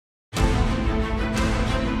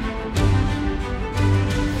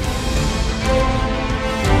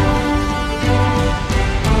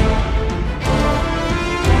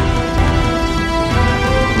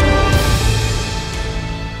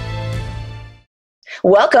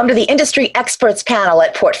Welcome to the Industry Experts Panel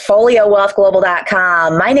at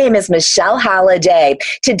PortfolioWealthGlobal.com. My name is Michelle Holliday.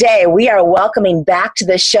 Today, we are welcoming back to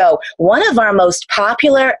the show one of our most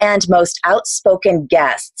popular and most outspoken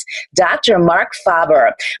guests, Dr. Marc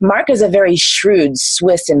Faber. Marc is a very shrewd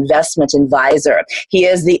Swiss investment advisor. He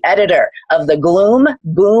is the editor of the Gloom,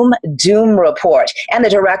 Boom, Doom Report and the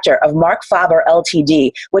director of Marc Faber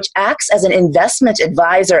Ltd., which acts as an investment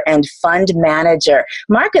advisor and fund manager.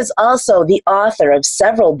 Marc is also the author of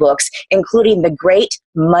several books, including The Great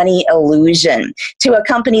Money Illusion. To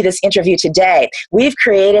accompany this interview today, we've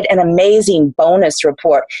created an amazing bonus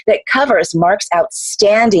report that covers Marc's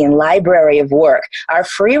outstanding library of work. Our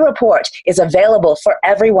free report is available for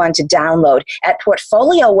everyone to download at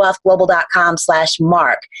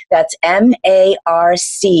PortfolioWealthGlobal.com/Marc. That's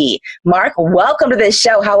M-A-R-C. Marc, welcome to this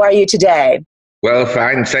show. How are you today? Well,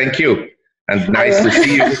 fine, thank you. And nice to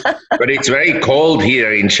see you. But it's very cold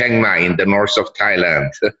here in Chiang Mai, in the north of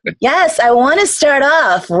Thailand. Yes, I want to start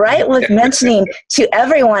off right with mentioning to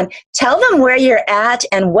everyone, tell them where you're at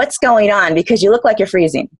and what's going on, because you look like you're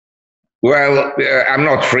freezing. Well, I'm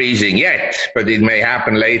not freezing yet, but it may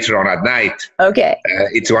happen later on at night. Okay.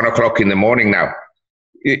 It's 1 o'clock in the morning now.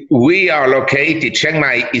 We are located, Chiang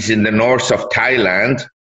Mai is in the north of Thailand,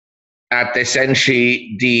 at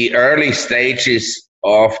essentially the early stages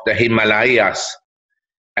of the Himalayas,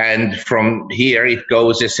 and from here it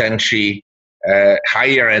goes essentially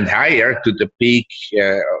higher and higher to the peak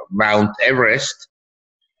Mount Everest.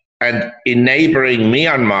 And in neighboring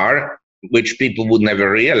Myanmar, which people would never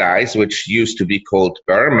realize, which used to be called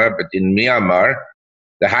Burma, but in Myanmar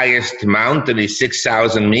the highest mountain is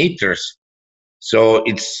 6,000 meters, so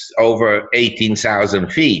it's over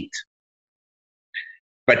 18,000 feet.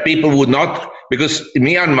 But people would not, because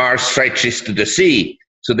Myanmar stretches to the sea,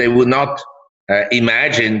 so they would not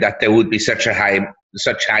imagine that there would be such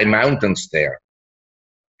high mountains there.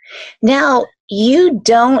 Now, you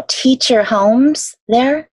don't heat your homes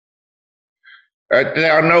there?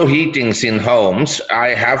 There are no heatings in homes. I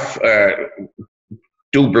have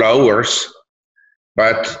 2 blowers,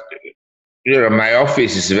 but my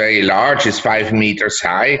office is very large. It's 5 meters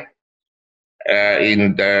high.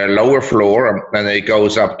 In the lower floor, and it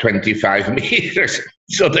goes up 25 meters.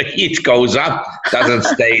 So the heat goes up, doesn't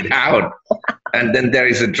stay down. And then there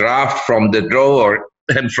is a draft from the door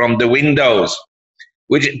and from the windows,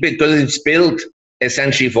 because it's built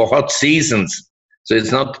essentially for hot seasons. So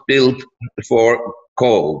it's not built for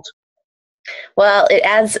cold. Well, it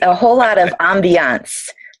adds a whole lot of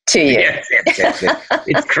ambiance to you. Yes.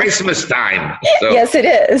 It's Christmas time. So. Yes, it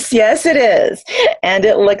is. Yes, it is. And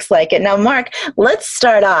it looks like it. Now, Marc, let's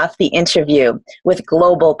start off the interview with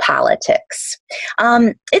global politics.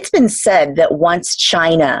 It's been said that once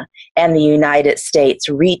China and the United States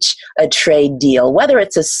reach a trade deal, whether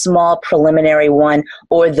it's a small preliminary one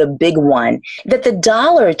or the big one, that the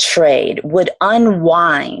dollar trade would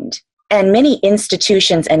unwind and many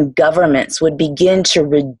institutions and governments would begin to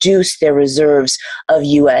reduce their reserves of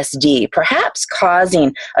USD, perhaps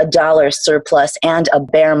causing a dollar surplus and a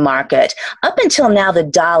bear market. Up until now, the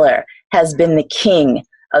dollar has been the king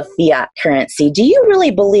of fiat currency. Do you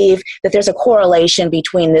really believe that there's a correlation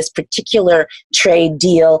between this particular trade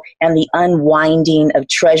deal and the unwinding of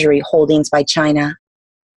treasury holdings by China?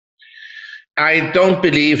 I don't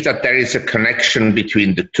believe that there is a connection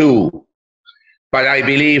between the two. But I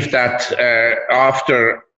believe that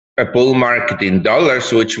after a bull market in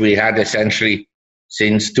dollars, which we had essentially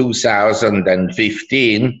since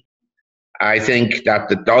 2015, I think that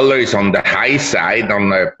the dollar is on the high side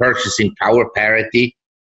on purchasing power parity,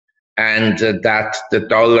 and that the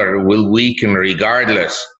dollar will weaken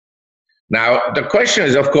regardless. Now, the question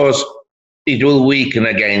is, of course, it will weaken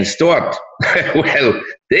against what? Well,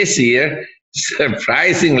 this year,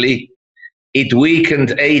 surprisingly, it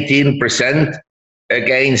weakened 18%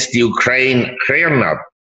 against Ukraine hryvnia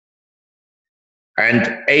and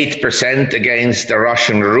 8% against the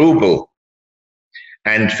Russian ruble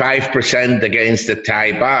and 5% against the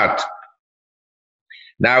Thai baht.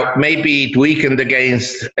 Now, maybe it weakened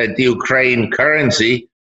against the Ukraine currency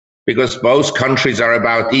because both countries are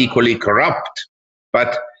about equally corrupt,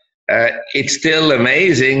 but it's still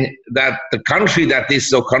amazing that the country that is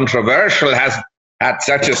so controversial has had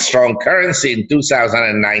such a strong currency in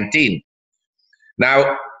 2019.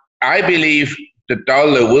 Now, I believe the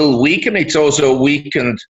dollar will weaken. It's also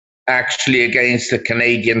weakened actually against the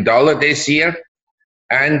Canadian dollar this year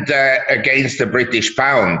and against the British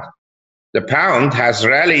pound. The pound has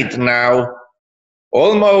rallied now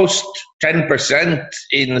almost 10%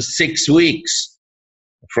 in 6 weeks.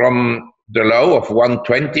 From the low of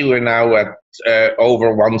 120, we're now at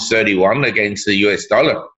over 131 against the US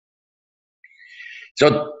dollar.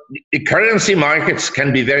 So the currency markets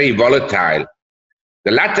can be very volatile. The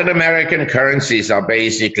Latin American currencies are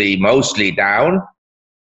basically mostly down.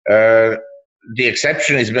 The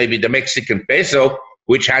exception is maybe the Mexican peso,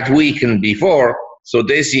 which had weakened before. So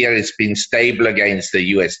this year it's been stable against the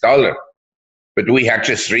US dollar. But we had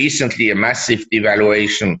just recently a massive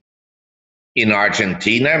devaluation in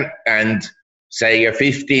Argentina and, say, a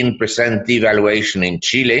 15% devaluation in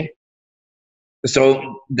Chile.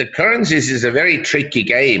 So the currencies is a very tricky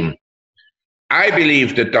game. I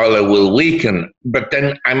believe the dollar will weaken, but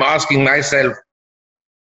then I'm asking myself,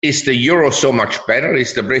 is the euro so much better?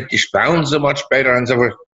 Is the British pound so much better? And so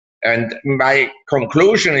forth. And my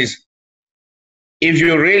conclusion is, if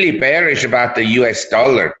you're really bearish about the US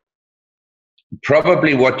dollar,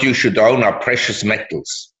 probably what you should own are precious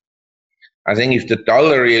metals. I think if the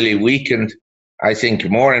dollar really weakened, I think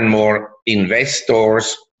more and more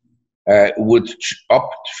investors would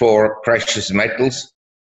opt for precious metals.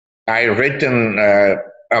 I written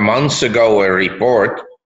a month ago a report.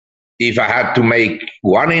 If I had to make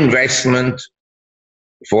one investment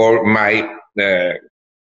for my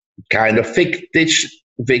kind of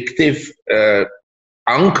fictive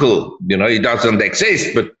uncle, you know, he doesn't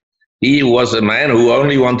exist, but he was a man who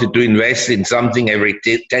only wanted to invest in something every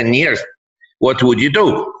 10 years. What would you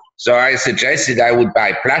do? So I suggested I would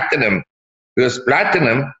buy platinum, because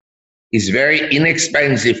platinum is very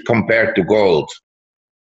inexpensive compared to gold.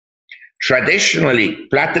 Traditionally,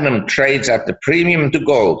 platinum trades at the premium to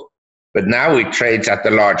gold, but now it trades at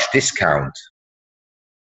a large discount.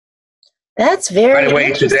 That's very By the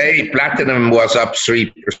way, today platinum was up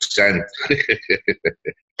 3%.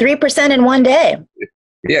 3% in one day.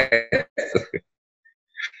 Yeah.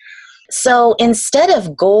 So instead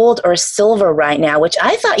of gold or silver right now, which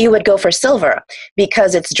I thought you would go for silver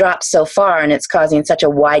because it's dropped so far and it's causing such a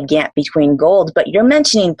wide gap between gold, but you're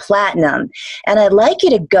mentioning platinum. And I'd like you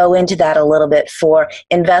to go into that a little bit for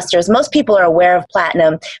investors. Most people are aware of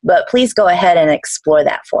platinum, but please go ahead and explore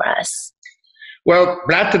that for us. Well,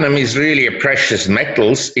 platinum is really a precious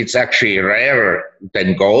metals. It's actually rarer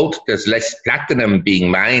than gold. There's less platinum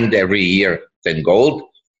being mined every year than gold.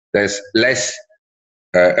 There's less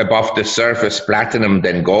above the surface platinum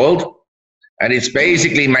than gold. And it's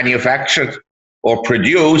basically manufactured or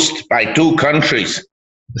produced by two countries,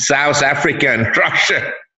 South Africa and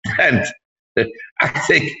Russia. And I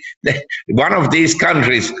think that one of these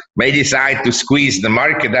countries may decide to squeeze the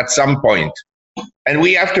market at some point. And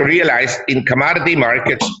we have to realize in commodity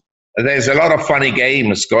markets, there's a lot of funny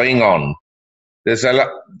games going on. There's a lot,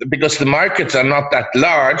 because the markets are not that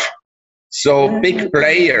large. So big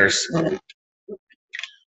players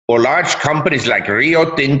or large companies like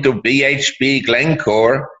Rio Tinto, BHP,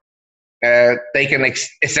 Glencore, they can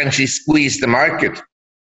essentially squeeze the market.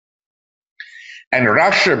 And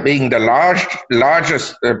Russia, being the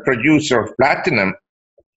largest producer of platinum,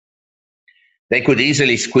 they could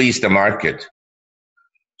easily squeeze the market.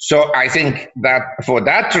 So I think that for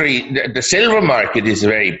that reason, the silver market is a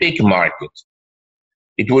very big market.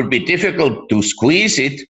 It would be difficult to squeeze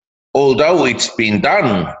it, although it's been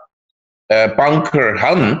done. Bunker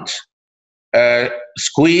Hunt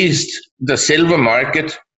squeezed the silver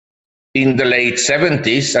market in the late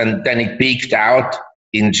 70s, and then it peaked out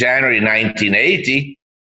in January 1980.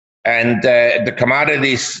 And the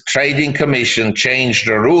Commodities Trading Commission changed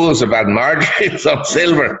the rules about margins on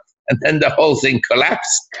silver, and then the whole thing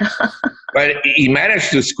collapsed. But he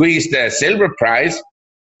managed to squeeze the silver price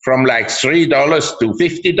from like $3 to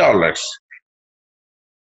 $50.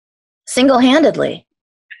 Single-handedly.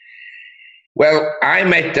 Well, I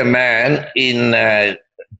met a man in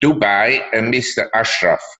Dubai, Mr.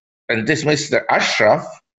 Ashraf. And this Mr. Ashraf,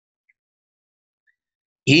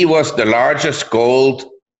 he was the largest gold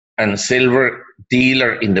and silver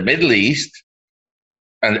dealer in the Middle East.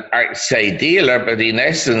 And I say dealer, but in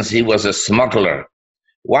essence, he was a smuggler.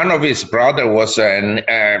 One of his brother was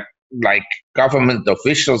like government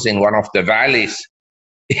officials in one of the valleys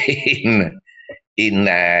in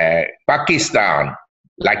Pakistan,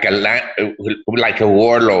 like a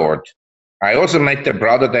warlord. I also met the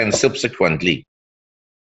brother then subsequently.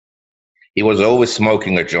 He was always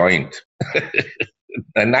smoking a joint.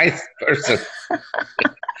 A nice person.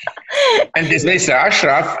 And this Mr.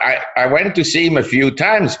 Ashraf, I went to see him a few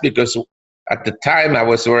times because at the time I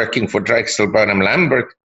was working for Drexel Burnham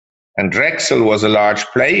Lambert, and Drexel was a large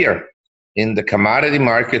player in the commodity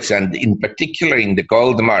markets and in particular in the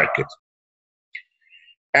gold market.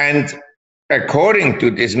 And according to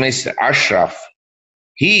this Mr. Ashraf,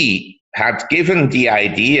 he had given the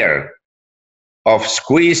idea of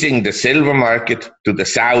squeezing the silver market to the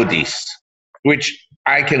Saudis, which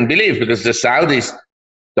I can believe because the Saudis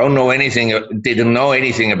didn't know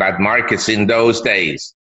anything about markets in those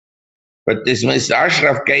days. But this Mr.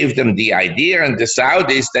 Ashraf gave them the idea, and the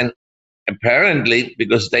Saudis then apparently,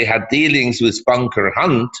 because they had dealings with Bunker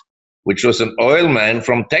Hunt, which was an oil man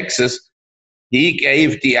from Texas, he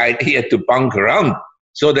gave the idea to Bunker Hunt.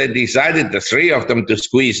 So they decided, the three of them, to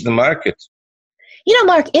squeeze the market. You know,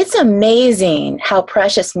 Mark, it's amazing how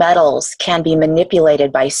precious metals can be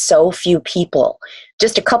manipulated by so few people.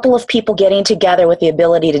 Just a couple of people getting together with the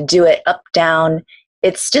ability to do it up, down.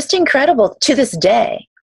 It's just incredible to this day.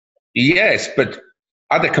 Yes, but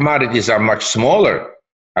other commodities are much smaller.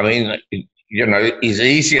 I mean, you know, it's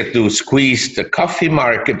easier to squeeze the coffee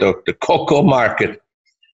market or the cocoa market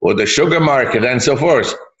or the sugar market and so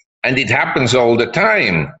forth. And it happens all the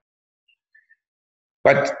time.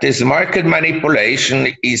 But this market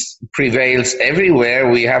manipulation prevails everywhere.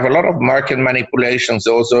 We have a lot of market manipulations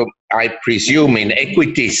also, I presume, in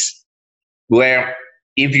equities, where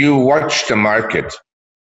if you watch the market,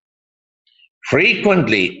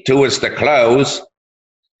 frequently towards the close,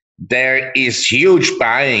 there is huge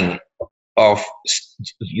buying of,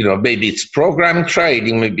 you know, maybe it's program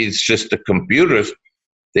trading, maybe it's just the computers.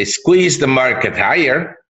 They squeeze the market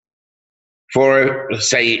higher for,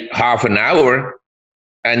 say, half an hour,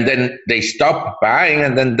 and then they stop buying,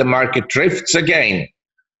 and then the market drifts again.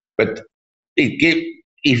 But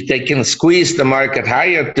if they can squeeze the market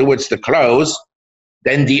higher towards the close,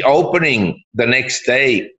 then the opening the next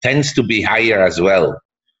day tends to be higher as well.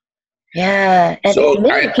 Yeah. And so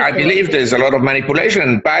I believe there's a lot of manipulation.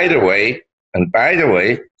 And by the way,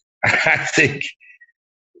 I think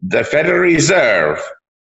the Federal Reserve,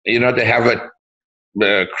 you know, they have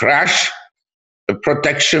a crash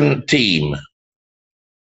protection team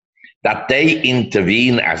that they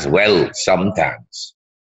intervene as well sometimes.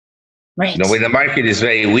 Right. You know, when the market is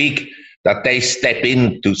very weak, that they step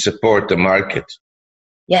in to support the market.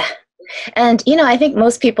 Yeah. And, you know, I think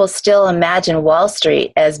most people still imagine Wall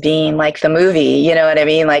Street as being like the movie, you know what I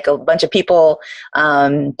mean? Like a bunch of people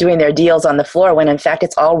doing their deals on the floor, when in fact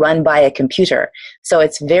it's all run by a computer. So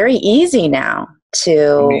it's very easy now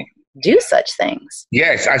to do such things.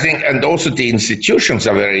 Yes, I think, and also the institutions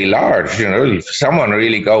are very large. You know, if someone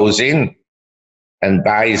really goes in and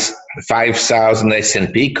buys 5,000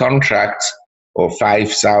 S&P contracts or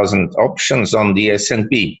 5,000 options on the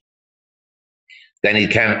S&P, then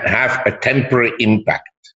it can have a temporary impact.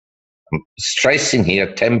 I'm stressing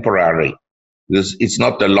here temporary, because it's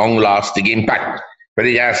not a long-lasting impact, but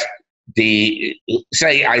it has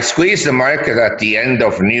say I squeeze the market at the end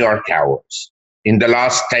of New York hours. In the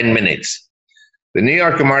last 10 minutes, the New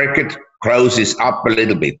York market closes up a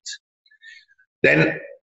little bit. Then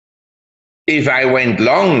if I went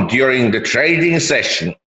long during the trading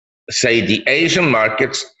session, say the Asian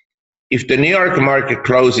markets, if the New York market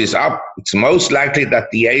closes up, it's most likely that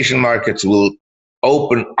the Asian markets will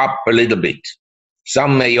open up a little bit.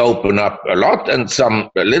 Some may open up a lot and some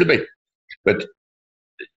a little bit. But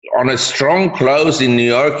on a strong close in New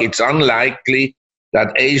York, it's unlikely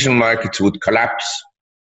that Asian markets would collapse.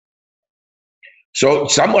 So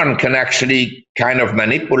someone can actually kind of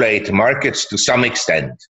manipulate markets to some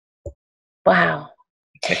extent. Wow.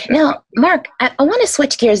 Now, Mark, I want to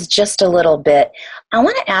switch gears just a little bit. I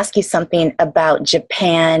want to ask you something about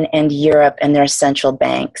Japan and Europe and their central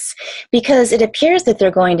banks, because it appears that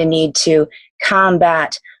they're going to need to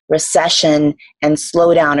combat recession and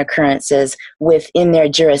slowdown occurrences within their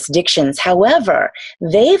jurisdictions. However,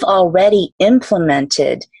 they've already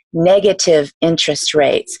implemented negative interest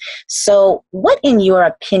rates. So what, in your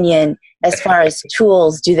opinion, as far as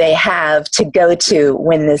tools do they have to go to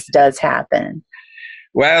when this does happen?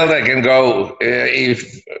 Well, they can go,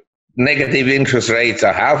 if negative interest rates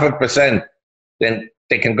are 0.5%, then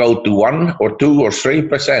they can go to 1 or 2 or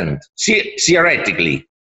 3%, theoretically.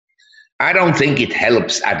 I don't think it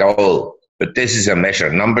helps at all, but this is a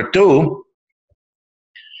measure. Number two,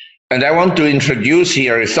 and I want to introduce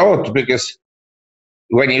here a thought, because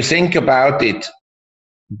when you think about it,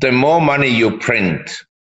 the more money you print,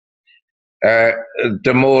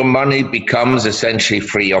 the more money becomes essentially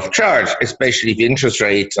free of charge, especially if interest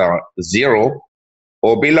rates are 0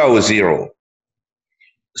 or below 0.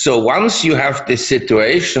 So once you have this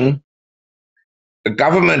situation, the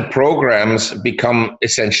government programs become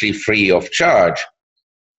essentially free of charge.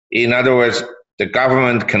 In other words, the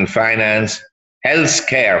government can finance health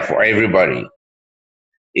care for everybody.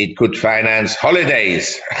 It could finance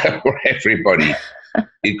holidays for everybody.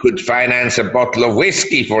 It could finance a bottle of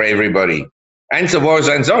whiskey for everybody, and so forth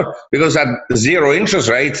and so on. Because at 0 interest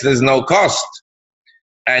rates, there's no cost.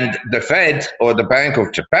 And the Fed or the Bank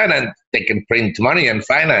of Japan, and they can print money and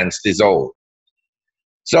finance this all.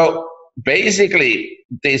 So basically,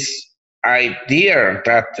 this idea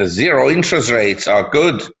that zero interest rates are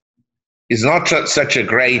good is not such a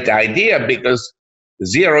great idea, because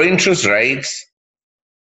zero interest rates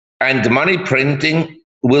and money printing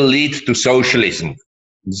will lead to socialism.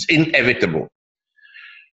 It's inevitable.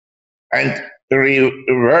 And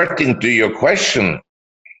reverting to your question,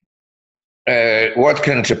 what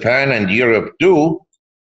can Japan and Europe do?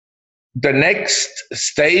 The next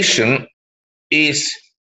station is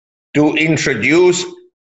to introduce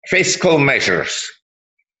fiscal measures.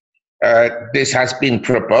 This has been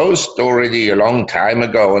proposed already a long time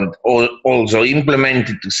ago and also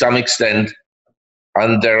implemented to some extent.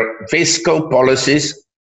 Under fiscal policies,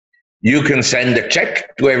 you can send a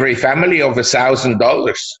check to every family of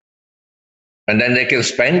 $1,000, and then they can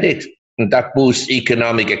spend it, and that boosts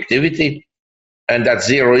economic activity. And at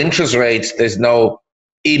zero interest rates, there's no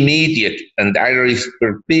immediate, and I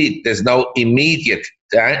repeat, there's no immediate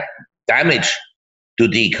damage to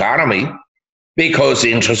the economy, because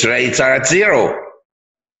interest rates are at zero.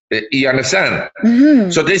 You understand?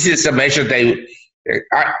 Mm-hmm. So this is a measure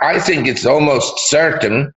I think it's almost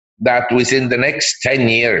certain that within the next 10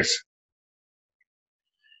 years,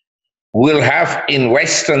 we'll have in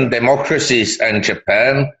Western democracies and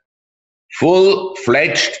Japan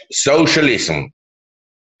full-fledged socialism,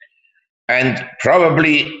 and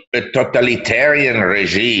probably a totalitarian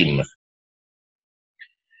regime.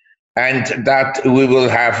 And that we will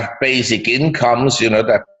have basic incomes,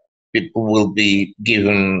 that people will be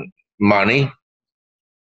given money.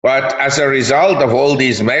 But as a result of all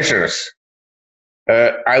these measures,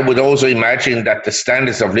 I would also imagine that the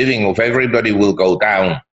standards of living of everybody will go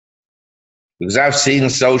down. Because I've seen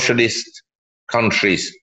socialist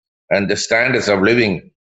countries, and the standards of living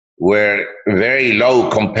were very low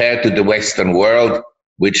compared to the Western world,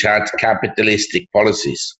 which had capitalistic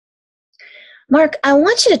policies. Marc, I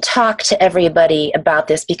want you to talk to everybody about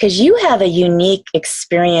this, because you have a unique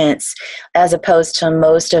experience as opposed to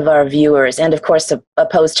most of our viewers, and of course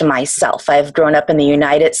opposed to myself. I've grown up in the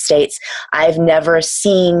United States. I've never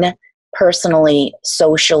seen personally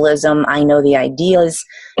socialism. I know the ideas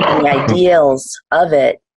of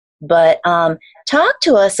it, but talk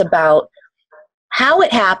to us about how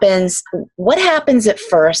it happens, what happens at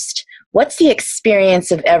first, what's the experience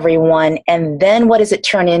of everyone, and then what does it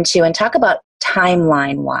turn into, and talk about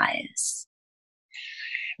timeline-wise.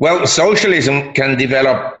 Well, socialism can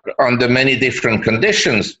develop under many different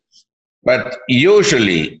conditions, but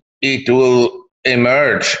usually it will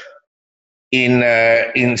emerge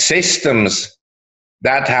in systems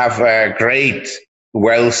that have great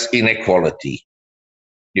wealth inequality.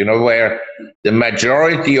 Where the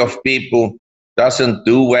majority of people doesn't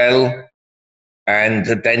do well, and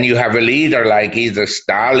then you have a leader like either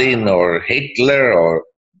Stalin or Hitler or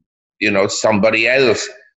somebody else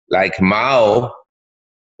like Mao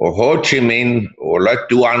or Ho Chi Minh or Le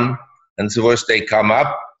Duan, and so forth. They come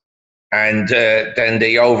up, and then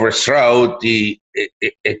they overthrow the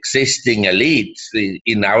existing elites.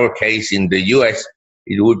 In our case, in the US,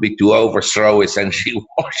 it would be to overthrow essentially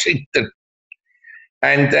Washington.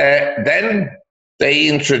 And then they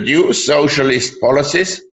introduce socialist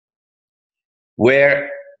policies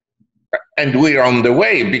and we're on the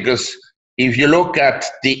way, because if you look at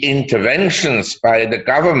the interventions by the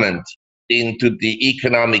government into the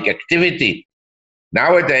economic activity,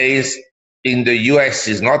 nowadays in the US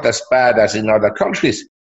is not as bad as in other countries,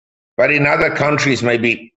 but in other countries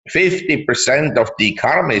maybe 50% of the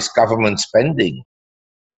economy is government spending.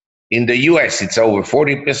 In the US it's over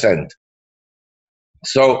 40%.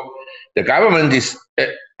 So the government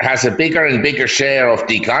has a bigger and bigger share of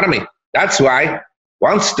the economy. That's why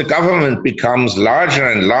once the government becomes larger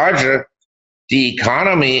and larger, the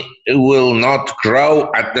economy will not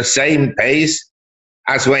grow at the same pace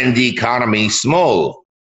as when the economy is small.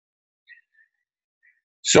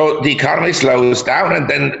 So the economy slows down, and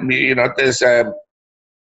then there's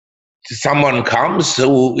someone comes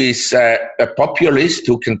who is a populist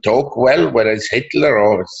who can talk well, whether it's Hitler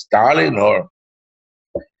or Stalin or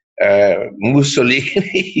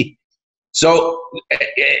Mussolini. So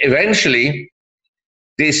eventually,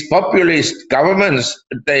 these populist governments,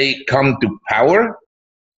 they come to power,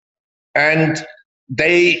 and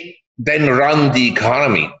they then run the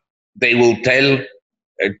economy. They will tell,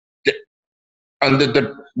 under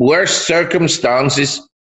the worst circumstances,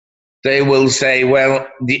 they will say, well,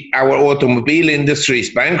 our automobile industry is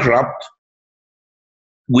bankrupt,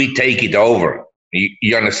 we take it over.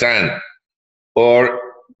 You understand? Or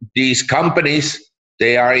these companies,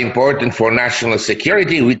 they are important for national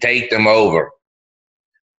security, we take them over.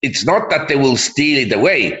 It's not that they will steal it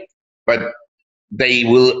away, but they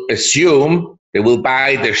will assume They will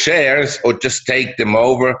buy the shares or just take them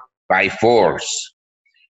over by force.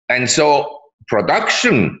 And so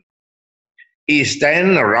production is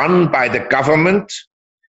then run by the government,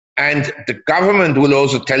 and the government will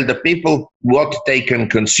also tell the people what they can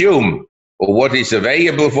consume or what is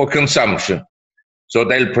available for consumption. So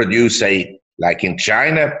they'll produce, like in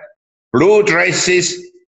China, blue dresses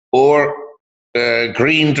or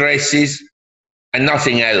green dresses and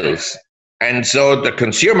nothing else. And so the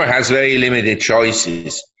consumer has very limited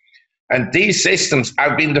choices. And these systems,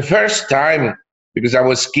 I've been the first time, because I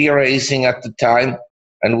was ski racing at the time,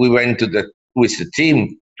 and we went with the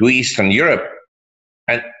team to Eastern Europe.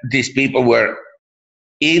 And these people were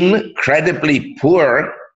incredibly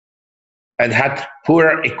poor and had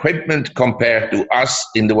poor equipment compared to us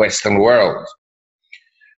in the Western world.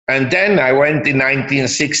 And then I went in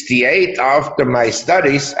 1968, after my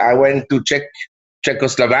studies, I went to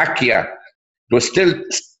Czechoslovakia. It was still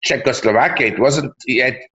Czechoslovakia. It wasn't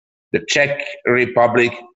yet the Czech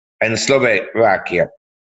Republic and Slovakia.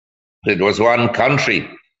 It was one country.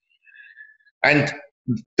 And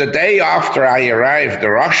the day after I arrived, the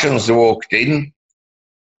Russians walked in,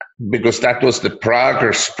 because that was the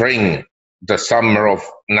Prague Spring, the summer of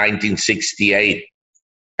 1968.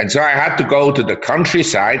 And so I had to go to the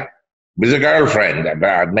countryside with a girlfriend.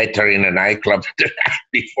 I met her in a nightclub the night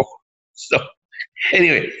before. So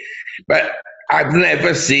anyway, but I've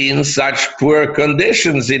never seen such poor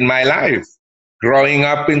conditions in my life growing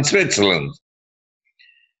up in Switzerland.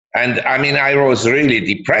 And I mean, I was really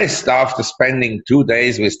depressed after spending 2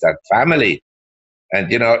 days with that family.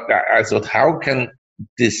 And, you know, I thought, how can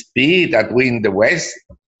this be that we in the West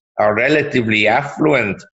are relatively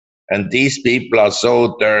affluent and these people are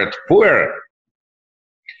so dirt poor?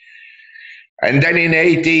 And then in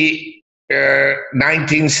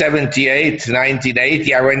 1978,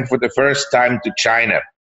 1980, I went for the first time to China.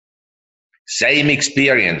 Same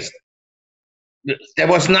experience. There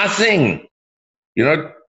was nothing. You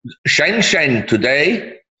know, Shenzhen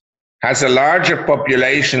today has a larger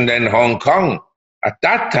population than Hong Kong. At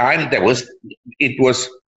that time, it was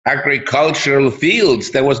agricultural fields.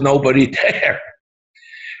 There was nobody there.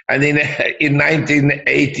 And in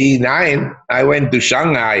 1989, I went to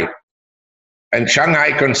Shanghai. And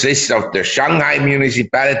Shanghai consists of the Shanghai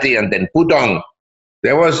municipality and then Pudong.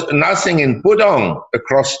 There was nothing in Pudong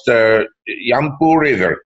across the Yangpu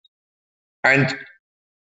River. And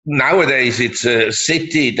nowadays it's a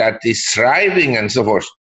city that is thriving and so forth.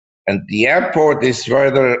 And the airport is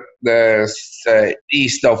further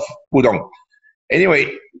east of Pudong.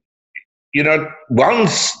 Anyway, you know,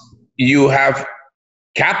 once you have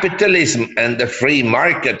capitalism and the free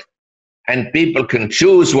market, and people can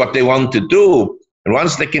choose what they want to do, and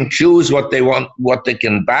once they can choose what they want, what they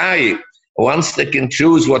can buy, once they can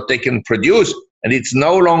choose what they can produce, and it's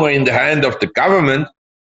no longer in the hand of the government,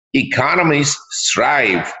 economies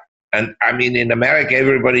thrive. And I mean, in America,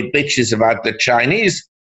 everybody bitches about the Chinese,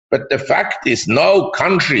 but the fact is no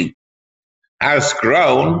country has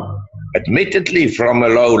grown, admittedly from a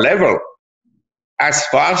low level, as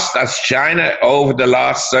fast as China over the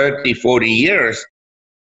last 30, 40 years,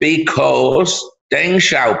 because Deng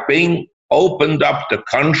Xiaoping opened up the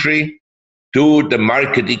country to the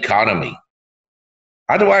market economy.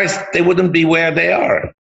 Otherwise, they wouldn't be where they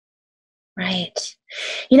are. Right.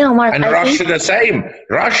 You know, Mark, and Russia the same.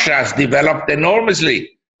 Russia has developed enormously.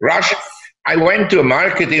 Russia. I went to a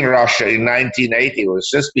market in Russia in 1980. It was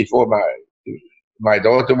just before my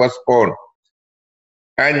daughter was born,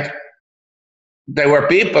 and there were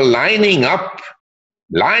people lining up,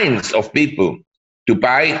 lines of people to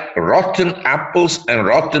buy rotten apples and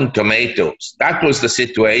rotten tomatoes. That was the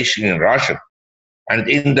situation in Russia. And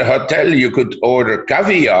in the hotel, you could order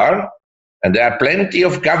caviar, and there are plenty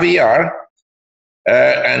of caviar,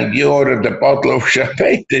 and you ordered a bottle of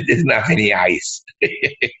champagne that didn't have any ice.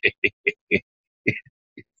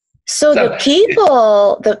 So the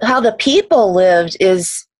people, how the people lived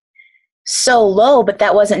is so low, but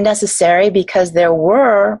that wasn't necessary because there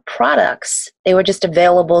were products. They were just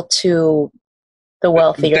available to the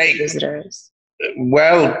wealthier visitors.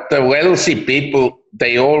 Well, the wealthy people,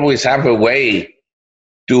 they always have a way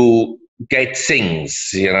to get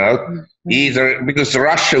things, you know, either because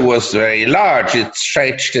Russia was very large. It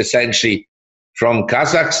stretched essentially from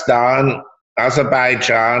Kazakhstan,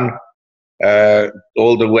 Azerbaijan,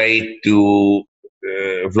 all the way to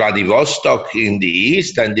Vladivostok in the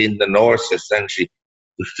east, and in the north, essentially,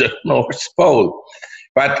 to the North Pole.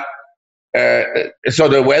 But so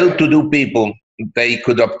the well-to-do people, they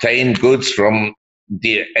could obtain goods from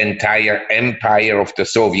the entire empire of the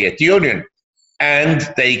Soviet Union, and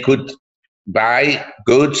they could buy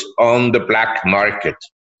goods on the black market.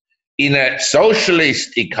 in a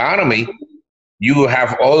socialist economy, you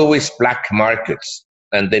have always black markets,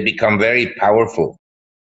 and they become very powerful.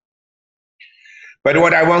 But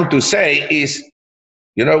what I want to say is,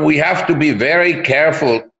 we have to be very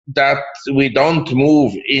careful that we don't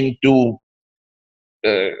move into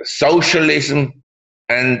socialism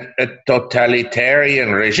and a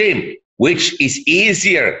totalitarian regime, which is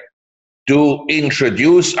easier to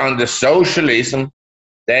introduce under socialism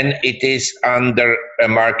than it is under a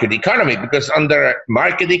market economy. Because under a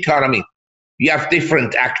market economy, you have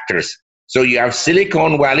different actors. So you have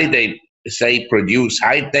Silicon Valley, they say produce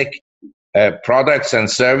high-tech products and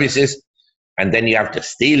services. And then you have the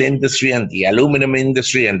steel industry and the aluminum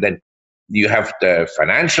industry. And then you have the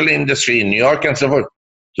financial industry in New York and so forth.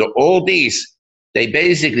 So all these, they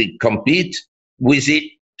basically compete with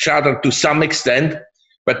each other to some extent,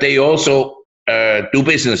 but they also do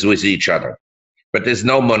business with each other. But there's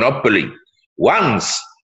no monopoly. Once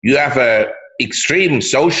you have an extreme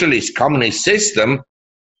socialist communist system,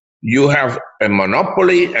 you have a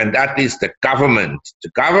monopoly, and that is the government. The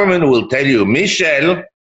government will tell you, Michel,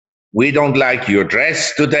 we don't like your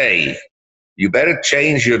dress today. You better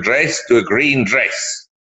change your dress to a green dress.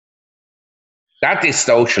 That is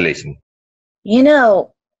socialism.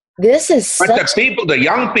 This is but the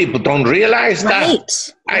young people don't realize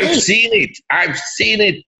that. I've seen it.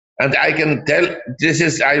 And I can tell,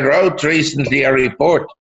 I wrote recently a report.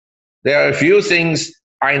 There are a few things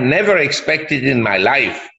I never expected in my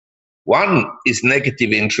life. One is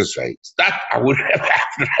negative interest rates. That I would have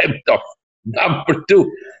dreamt of. Number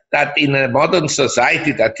two, that in a modern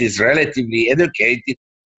society that is relatively educated,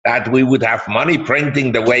 that we would have money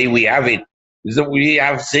printing the way we have it. So we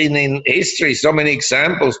have seen in history so many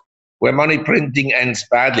examples where money printing ends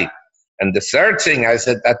badly. And the third thing I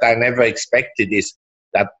said that I never expected is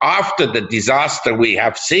that after the disaster we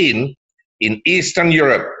have seen in Eastern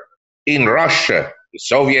Europe, in Russia, the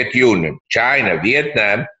Soviet Union, China,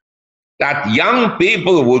 Vietnam, that young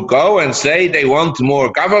people would go and say they want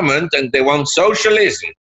more government and they want socialism.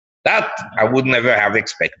 That I would never have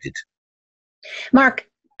expected. Mark,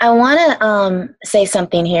 I want to say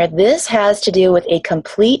something here. This has to do with a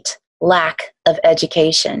complete lack of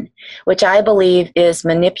education, which I believe is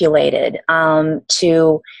manipulated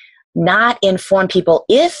to not inform people.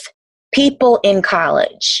 If people in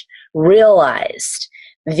college realized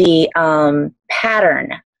the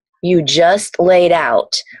pattern you just laid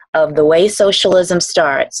out of the way socialism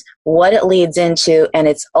starts, what it leads into, and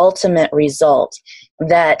its ultimate result,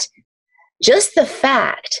 that just the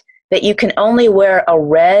fact that you can only wear a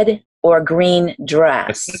red or green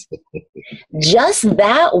dress, just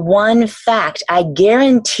that one fact, I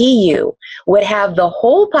guarantee you, would have the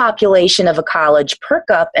whole population of a college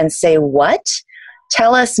perk up and say, what?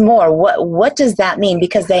 Tell us more. What does that mean?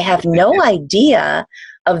 Because they have no idea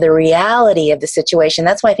of the reality of the situation.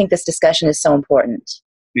 That's why I think this discussion is so important.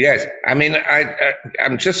 Yes, I mean,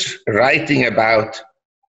 I'm just writing about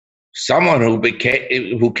someone who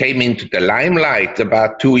came into the limelight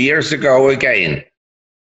about 2 years ago again.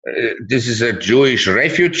 This is a Jewish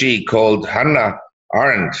refugee called Hannah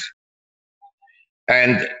Arendt,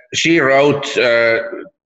 and she wrote,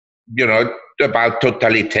 about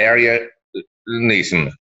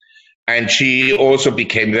totalitarianism, and she also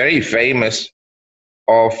became very famous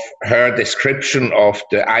of her description of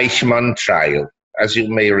the Eichmann trial. As you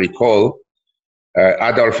may recall,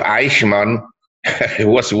 Adolf Eichmann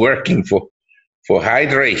was working for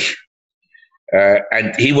Heydrich,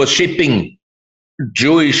 and he was shipping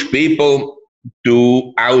Jewish people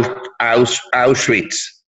to Auschwitz,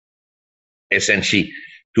 essentially,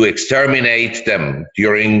 to exterminate them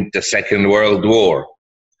during the Second World War.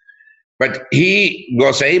 But he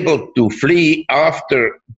was able to flee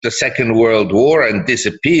after the Second World War and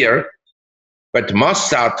disappear, but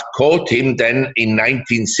Mossad caught him then in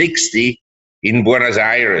 1960 in Buenos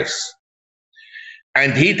Aires.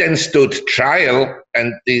 And he then stood trial,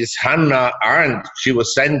 and this Hannah Arendt, she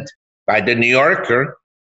was sent by the New Yorker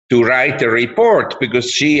to write a report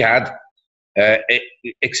because she had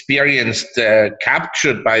experienced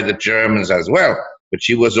captured by the Germans as well, but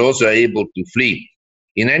she was also able to flee.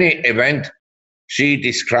 In any event, she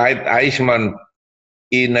described Eichmann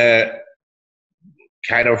in a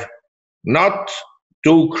kind of not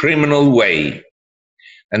too criminal way,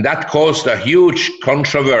 and that caused a huge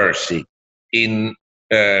controversy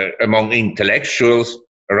among intellectuals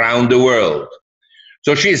around the world.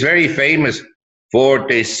 So she is very famous for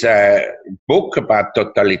this book about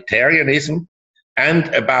totalitarianism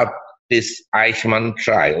and about this Eichmann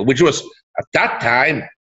trial, which was at that time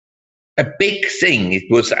a big thing. It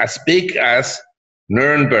was as big as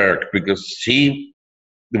Nuremberg because he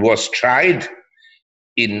was tried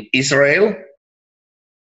in Israel.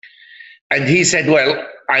 And he said, well,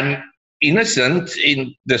 I'm innocent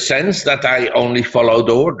in the sense that I only followed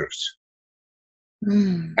orders.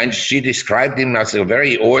 And she described him as a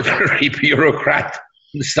very ordinary bureaucrat,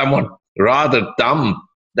 someone rather dumb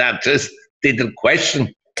that just didn't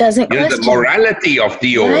question, the morality of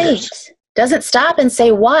the orders. Right. Doesn't stop and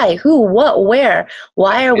say why, who, what, where,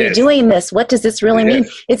 why are we doing this? What does this really mean?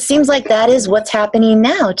 It seems like that is what's happening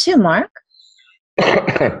now too, Mark.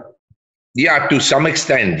 Yeah, to some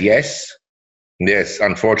extent, yes. Yes,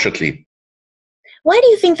 unfortunately. Why do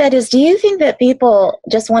you think that is? Do you think that people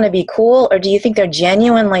just want to be cool, or do you think they're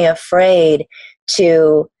genuinely afraid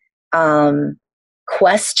to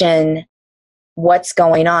question what's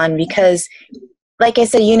going on? Because, like I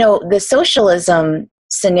said, the socialism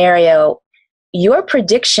scenario, your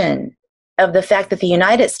prediction of the fact that the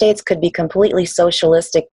United States could be completely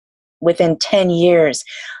socialistic within 10 years,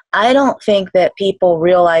 I don't think that people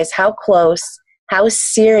realize how close, how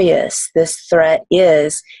serious this threat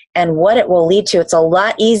is and what it will lead to. It's a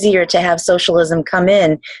lot easier to have socialism come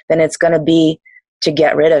in than it's going to be to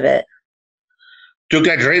get rid of it. To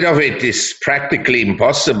get rid of it is practically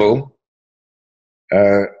impossible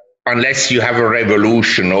unless you have a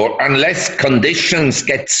revolution, or unless conditions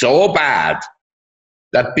get so bad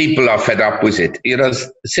that people are fed up with it.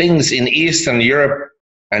 Things in Eastern Europe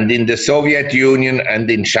and in the Soviet Union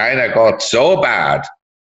and in China got so bad.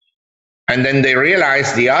 And then they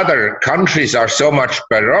realized the other countries are so much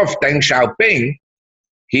better off. Deng Xiaoping,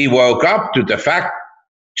 he woke up to the fact,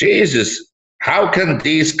 Jesus, how can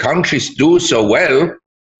these countries do so well?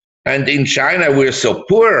 And in China, we're so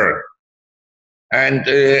poor. And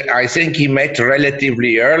I think he met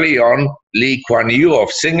relatively early on Lee Kuan Yew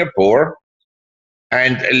of Singapore.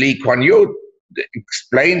 And Lee Kuan Yew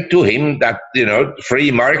explained to him that,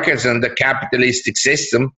 free markets and the capitalistic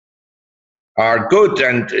system are good.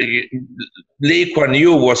 And Lee Kuan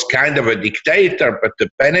Yew was kind of a dictator, but a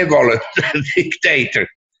benevolent dictator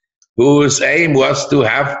whose aim was to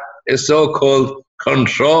have a so-called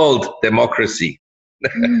controlled democracy.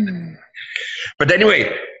 But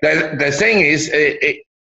anyway, the thing is,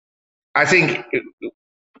 I think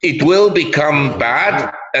it will become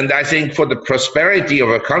bad, and I think for the prosperity of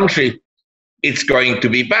a country, it's going to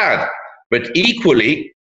be bad. But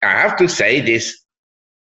equally, I have to say this,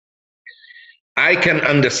 I can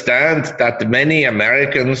understand that many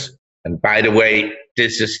Americans, and by the way,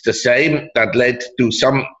 this is the same that led to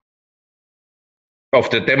some of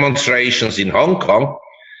the demonstrations in Hong Kong,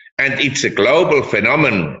 and it's a global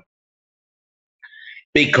phenomenon.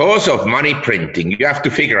 Because of money printing, you have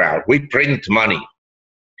to figure out, we print money.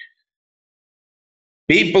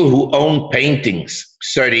 People who own paintings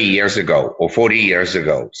 30 years ago or 40 years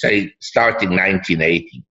ago, say starting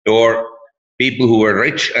 1980, or people who were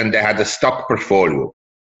rich and they had a stock portfolio,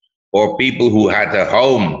 or people who had a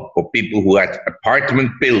home, or people who had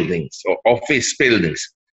apartment buildings or office buildings.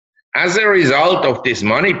 As a result of this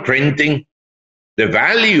money printing, the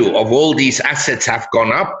value of all these assets have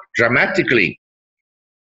gone up dramatically.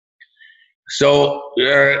 So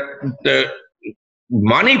the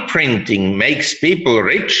money printing makes people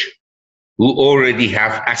rich who already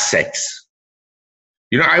have assets.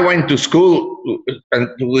 I went to school, and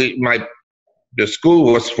the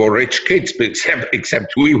school was for rich kids,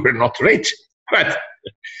 except we were not rich. But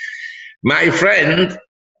my friend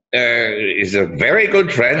is a very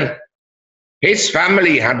good friend. His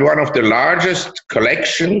family had one of the largest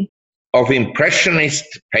collection of impressionist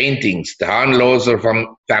paintings, the Hahnloser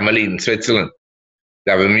family in Switzerland.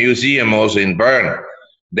 They have a museum also in Bern.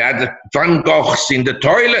 They had Van Goghs in the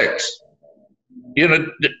toilets.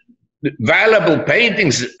 The valuable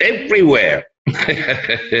paintings everywhere.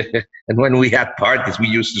 And when we had parties, we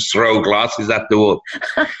used to throw glasses at the wall.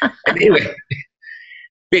 Anyway,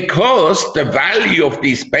 because the value of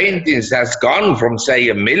these paintings has gone from, say,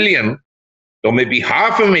 1 million or maybe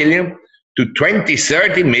 500,000 to 20,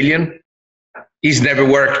 30 million, he's never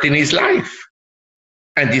worked in his life.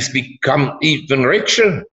 And he's become even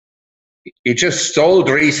richer. He just sold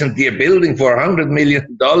recently a building for $100 million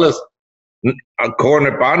on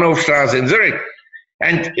corner Bahnhofstrasse in Zurich.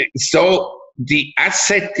 And so the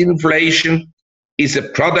asset inflation is a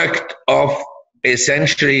product of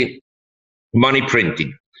essentially money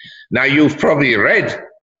printing. Now, you've probably read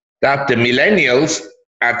that the millennials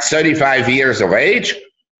at 35 years of age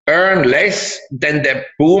earn less than the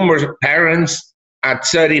boomer parents at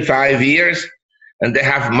 35 years, and they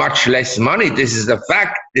have much less money. This is a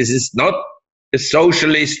fact. This is not a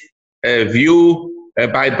socialist view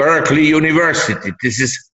by Berkeley University. This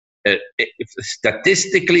is a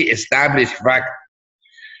statistically established fact.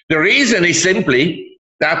 The reason is simply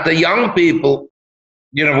that the young people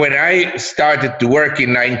When I started to work in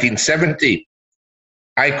 1970,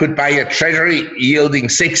 I could buy a treasury yielding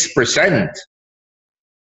 6%.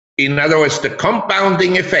 In other words, the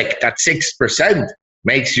compounding effect at 6%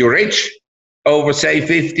 makes you rich over, say,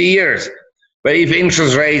 50 years. But if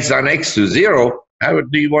interest rates are next to zero, how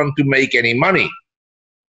do you want to make any money?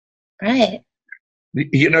 Right.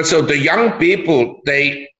 So the young people,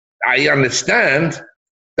 I understand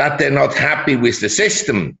that they're not happy with the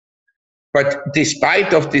system. But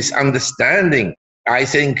despite of this understanding, I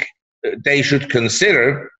think they should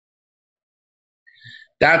consider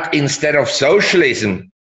that instead of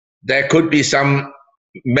socialism, there could be some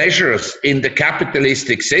measures in the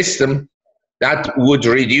capitalistic system that would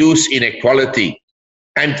reduce inequality.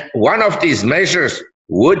 And one of these measures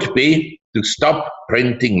would be to stop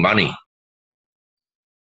printing money.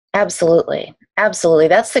 Absolutely. Absolutely.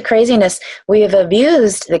 That's the craziness. We have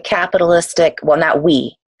abused the capitalistic, well, not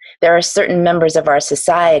we. There are certain members of our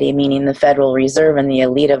society, meaning the Federal Reserve and the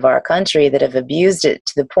elite of our country, that have abused it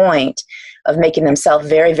to the point of making themselves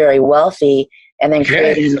very, very wealthy and then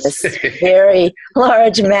creating this very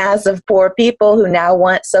large mass of poor people who now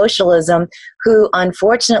want socialism, who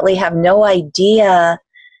unfortunately have no idea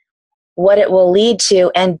what it will lead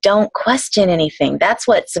to and don't question anything. That's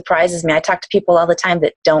what surprises me. I talk to people all the time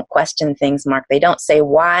that don't question things, Mark. They don't say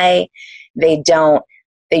why. They don't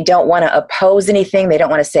want to oppose anything. They don't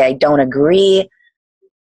want to say, I don't agree,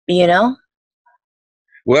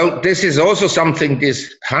 Well, this is also something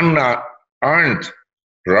this Hannah Arendt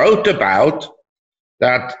wrote about,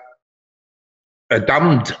 that a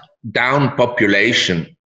dumbed down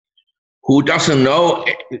population who doesn't know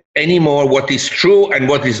anymore what is true and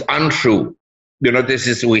what is untrue.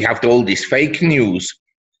 We have all this fake news.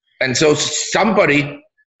 And so somebody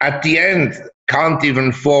at the end can't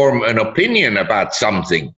even form an opinion about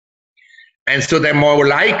something. And so they're more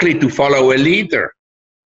likely to follow a leader.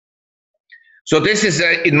 So this is,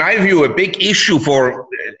 in my view, a big issue for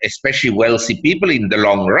especially wealthy people in the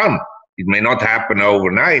long run. It may not happen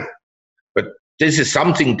overnight, but this is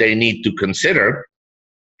something they need to consider,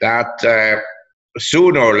 that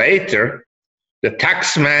sooner or later, the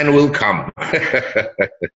tax man will come.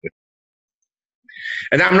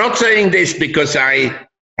 And I'm not saying this because I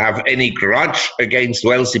have any grudge against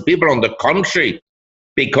wealthy people. On the contrary,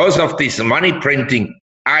 because of this money printing,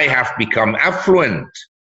 I have become affluent.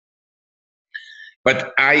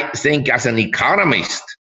 But I think as an economist,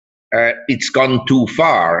 it's gone too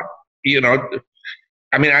far.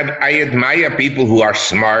 I admire people who are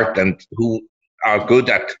smart and who are good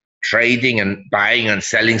at trading and buying and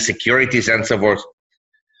selling securities and so forth.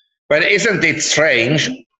 But isn't it strange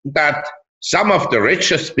that some of the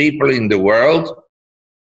richest people in the world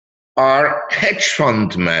are hedge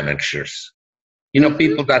fund managers?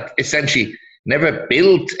 People that essentially never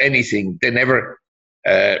built anything. They never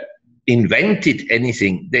invented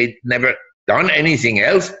anything. They never done anything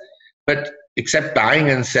else, but except buying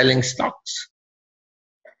and selling stocks.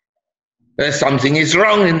 Something is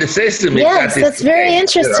wrong in the system. Yes, that's very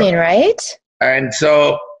interesting, right? And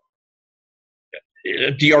so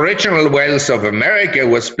the original wealth of America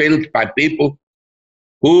was built by people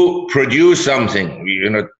who produced something,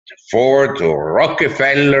 Ford or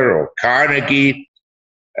Rockefeller or Carnegie,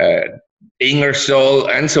 Ingersoll,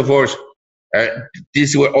 and so forth.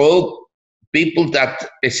 These were all people that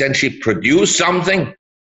essentially produced something,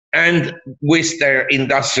 and with their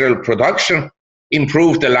industrial production,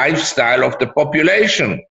 improved the lifestyle of the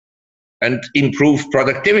population and improved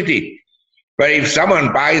productivity. But if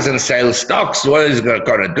someone buys and sells stocks, what is it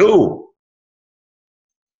going to do?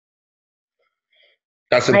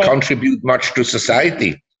 Doesn't contribute much to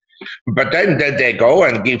society. But then they go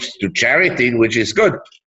and give to charity, which is good.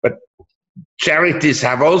 But charities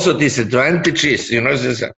have also disadvantages.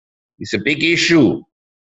 It's a big issue.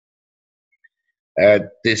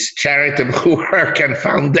 This charitable work and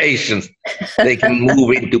foundations, they can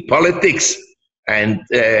move into politics and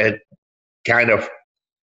kind of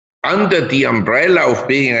under the umbrella of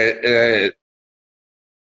being a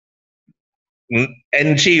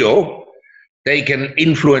NGO, they can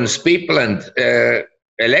influence people and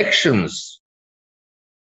elections.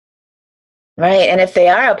 Right, and if they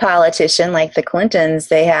are a politician like the Clintons,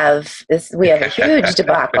 we have a huge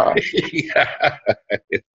debacle. Yeah.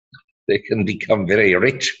 They can become very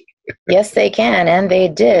rich. Yes, they can, and they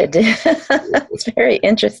did. It's very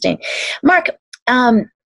interesting. Mark,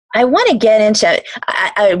 I want to get into,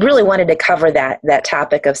 I really wanted to cover that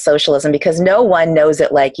topic of socialism because no one knows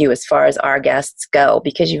it like you as far as our guests go,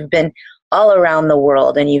 because you've been all around the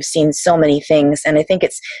world and you've seen so many things. And I think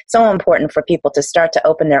it's so important for people to start to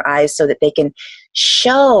open their eyes so that they can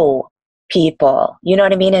show people, you know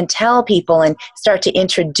what I mean, and tell people and start to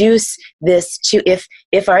introduce this to,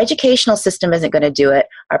 if our educational system isn't going to do it,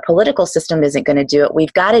 our political system isn't going to do it,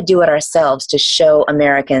 we've got to do it ourselves to show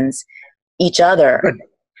Americans, each other, But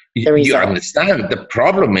the results. you understand, the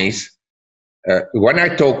problem is, when I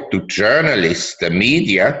talk to journalists, the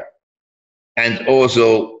media, and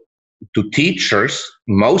also to teachers,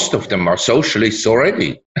 most of them are socialists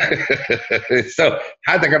already. So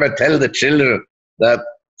how are they going to tell the children that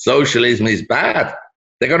socialism is bad?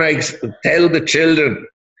 They're going to tell the children,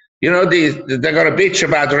 you know, they're going to bitch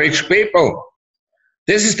about rich people.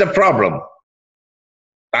 This is the problem.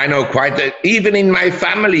 I know even in my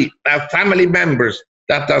family, I have family members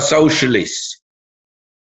that are socialists.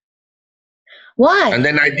 Why? And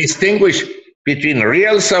then I distinguish between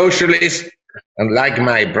real socialists and, like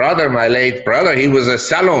my brother, my late brother, he was a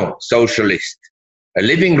salon socialist, a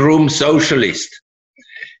living room socialist.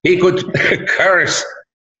 He could curse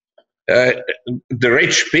the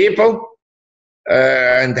rich people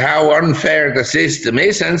and how unfair the system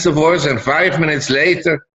is and so forth. And 5 minutes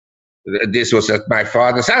later, this was at my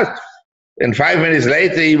father's house, and 5 minutes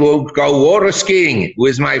later he would go water skiing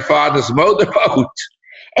with my father's motorboat.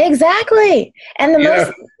 Exactly. And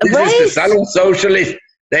the this is the salon socialist.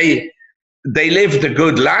 They lived a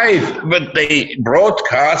good life, but they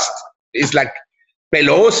broadcast. It's like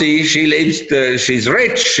Pelosi. She's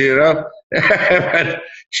rich, you know, but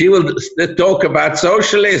she will talk about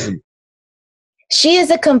socialism. She is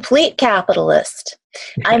a complete capitalist.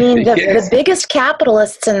 I mean, the biggest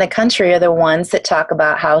capitalists in the country are the ones that talk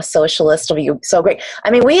about how socialist will be so great.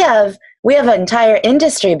 I mean, we have an entire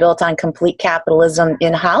industry built on complete capitalism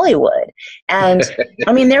in Hollywood. And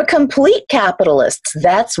I mean, they're complete capitalists.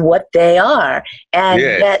 That's what they are. And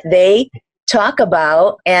that they talk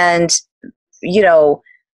about and, you know,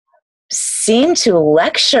 seem to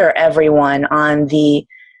lecture everyone on the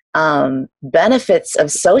benefits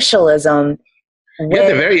of socialism. The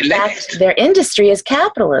very left. Their industry is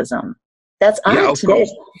capitalism. That's odd to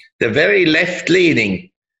me. They're very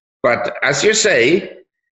left-leaning. But as you say,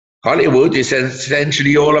 Hollywood is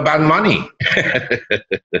essentially all about money.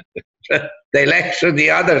 They lecture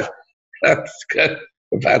the others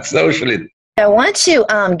about socialism. I want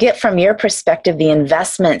to get from your perspective the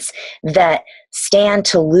investments that stand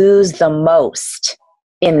to lose the most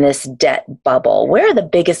in this debt bubble. Where are the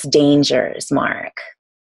biggest dangers, Mark?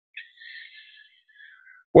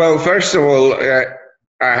 Well, first of all, I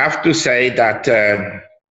have to say that,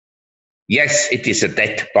 yes, it is a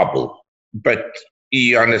debt bubble. But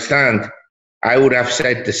you understand, I would have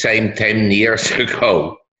said the same 10 years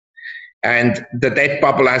ago. And the debt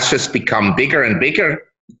bubble has just become bigger and bigger.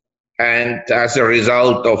 And as a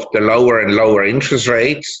result of the lower and lower interest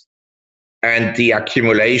rates and the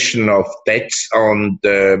accumulation of debts on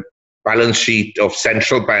the balance sheet of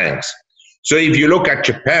central banks. So if you look at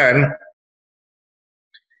Japan,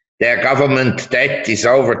 their government debt is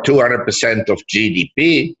over 200% of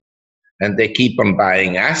GDP, and they keep on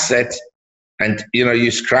buying assets. And, you know,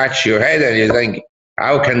 you scratch your head and you think,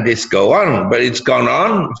 how can this go on? But it's gone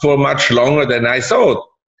on for much longer than I thought.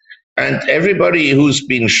 And everybody who's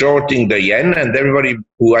been shorting the yen and everybody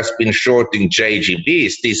who has been shorting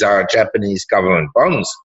JGBs, these are Japanese government bonds.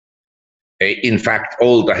 In fact,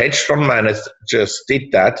 all the hedge fund managers just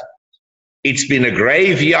did that. It's been a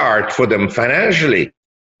graveyard for them financially,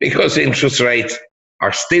 because interest rates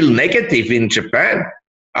are still negative in Japan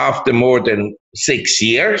after more than 6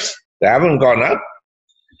 years. They haven't gone up.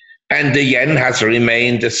 And the yen has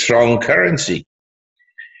remained a strong currency.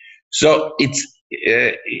 So it's,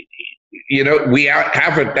 you know, we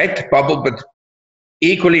have a debt bubble, but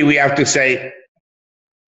equally we have to say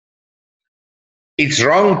it's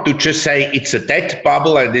wrong to just say it's a debt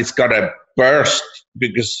bubble and it's going to burst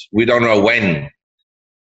because we don't know when.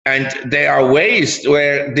 And there are ways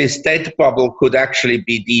where this debt bubble could actually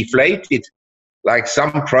be deflated. Like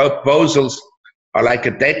some proposals are like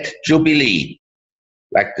a debt jubilee,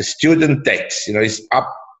 like the student debts, you know, is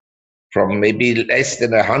up from maybe less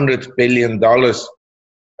than $100 billion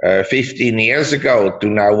 15 years ago to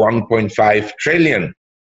now 1.5 trillion.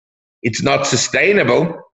 It's not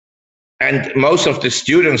sustainable. And most of the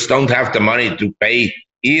students don't have the money to pay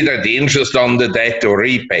either the interest on the debt or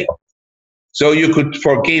repay. So you could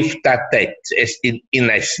forgive that debt in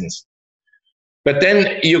essence. But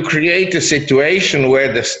then you create a situation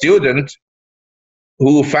where the student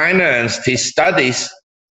who financed his studies,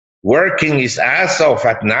 working his ass off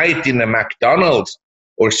at night in a McDonald's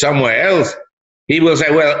or somewhere else, he will say,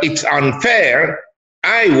 well, it's unfair.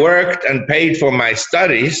 I worked and paid for my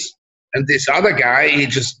studies, and this other guy, he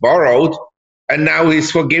just borrowed, and now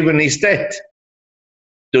he's forgiven his debt.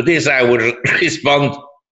 To this, I would respond,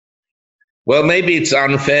 Well, maybe it's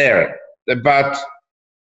unfair, but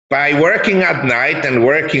by working at night and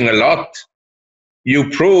working a lot, you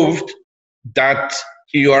proved that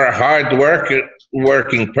you are a hard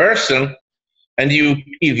working person. And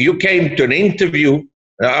if you came to an interview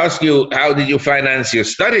and I asked you, how did you finance your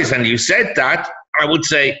studies? And you said that, I would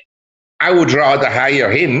say, I would rather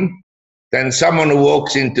hire him than someone who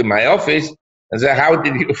walks into my office and say, how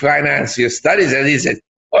did you finance your studies? And he said,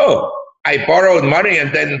 oh, I borrowed money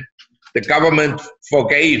and then the government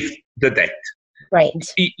forgave the debt. Right.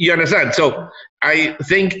 You understand? So I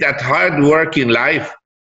think that hard work in life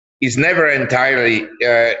is never entirely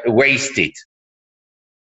wasted.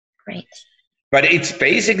 Right. But it's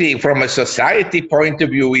basically, from a society point of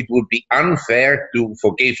view, it would be unfair to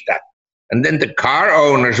forgive that. And then the car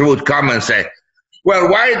owners would come and say, well,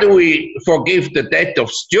 why do we forgive the debt of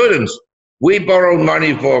students? We borrow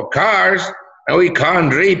money for cars and we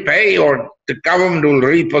can't repay, or the government will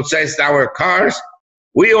repossess our cars.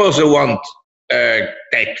 We also want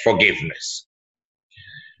debt forgiveness.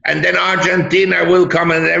 And then Argentina will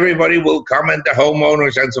come and everybody will come and the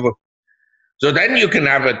homeowners and so forth. So then you can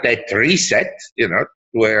have a debt reset,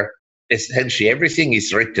 where essentially everything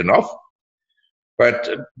is written off. But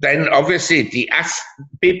then obviously the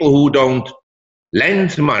people who don't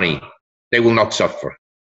lend money, they will not suffer.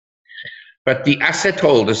 But the asset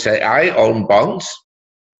holders say, I own bonds,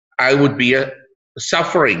 I would be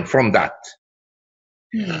suffering from that.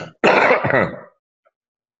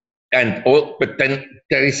 But then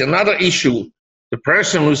there is another issue. The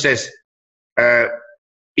person who says,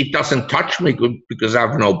 it doesn't touch me because I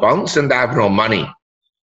have no bonds and I have no money.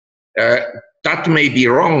 That may be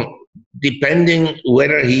wrong, depending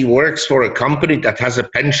whether he works for a company that has a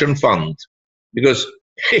pension fund. Because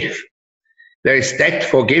if there is debt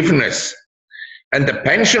forgiveness and the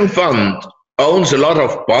pension fund owns a lot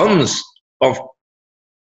of bonds of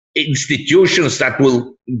institutions that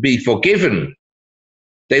will be forgiven,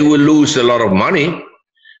 they will lose a lot of money.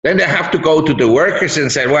 Then they have to go to the workers and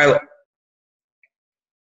say, well,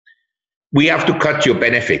 we have to cut your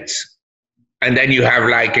benefits. And then you have,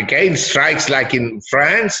 again, strikes like in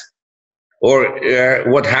France or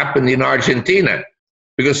what happened in Argentina,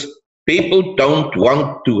 because people don't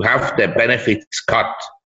want to have their benefits cut.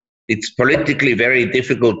 It's politically very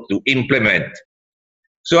difficult to implement.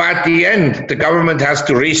 So at the end, the government has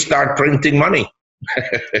to restart printing money.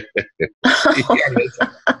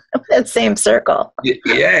 That same circle.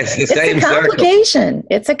 Yes, the same circle.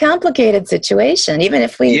 It's a complicated situation, even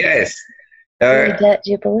if we debt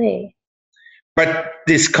jubilee. But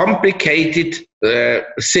this complicated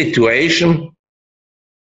situation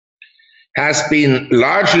has been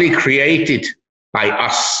largely created by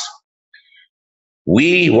us.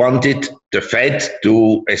 We wanted the Fed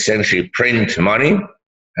to essentially print money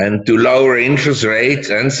and to lower interest rates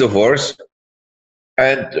and so forth.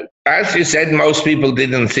 And as you said, most people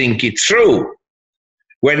didn't think it through.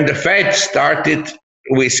 When the Fed started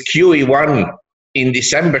with QE1 in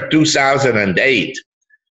December 2008,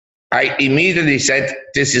 I immediately said,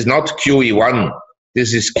 this is not QE1,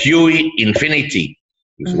 this is QE infinity.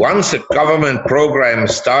 Because once a government program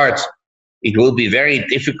starts, it will be very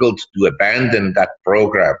difficult to abandon that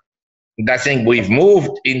program. And I think we've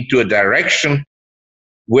moved into a direction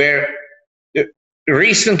where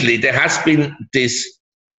recently there has been this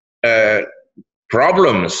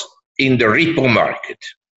problems in the repo market.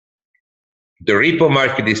 The repo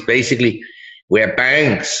market is basically where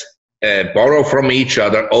banks borrow from each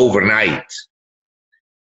other overnight.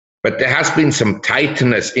 But there has been some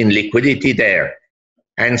tightness in liquidity there.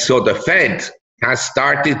 And so the Fed has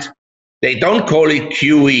started, they don't call it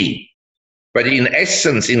QE, but in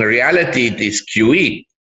essence, in reality, it is QE.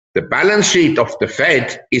 The balance sheet of the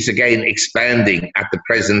Fed is again expanding at the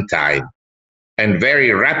present time, and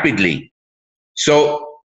very rapidly. So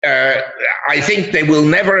I think they will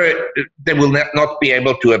not be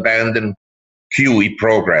able to abandon QE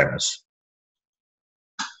programs.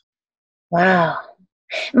 Wow.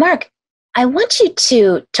 Marc, I want you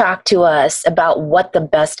to talk to us about what the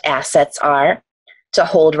best assets are to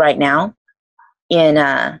hold right now in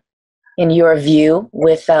your view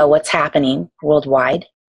with what's happening worldwide.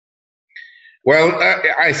 Well,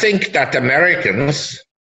 I think that Americans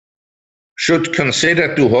should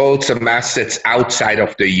consider to hold some assets outside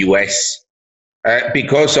of the US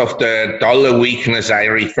because of the dollar weakness I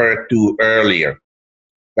referred to earlier.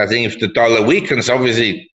 I think if the dollar weakens,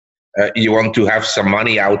 obviously, you want to have some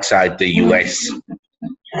money outside the US.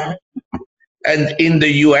 And in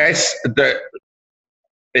the US, the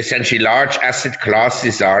essentially large asset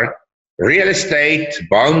classes are real estate,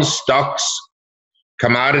 bonds, stocks,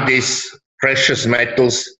 commodities, precious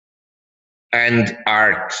metals, and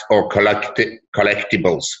art or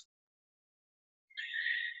collectibles.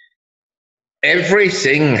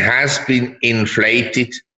 Everything has been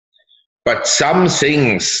inflated, but some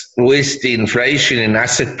things with the inflation in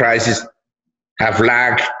asset prices have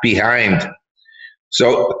lagged behind.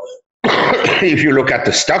 So if you look at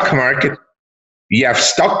the stock market, you have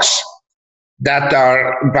stocks that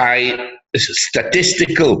are by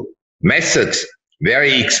statistical methods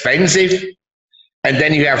very expensive, and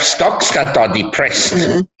then you have stocks that are depressed.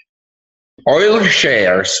 Mm-hmm. Oil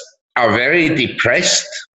shares are very depressed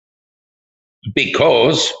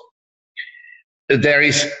because there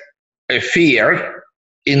is a fear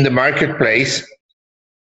in the marketplace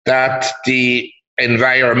that the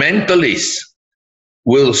environmentalists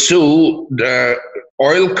will sue the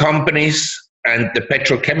oil companies and the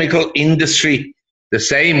petrochemical industry the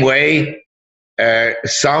same way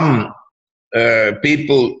some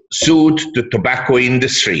people sued the tobacco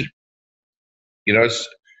industry,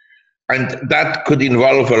 and that could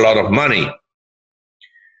involve a lot of money.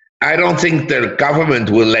 I don't think the government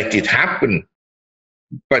will let it happen,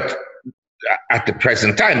 but at the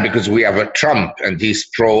present time, because we have a Trump and he's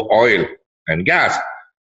pro-oil and gas,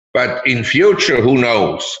 but in future, who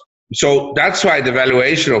knows? So that's why the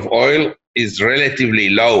valuation of oil is relatively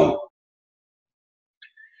low.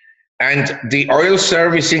 And the oil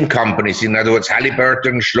servicing companies, in other words,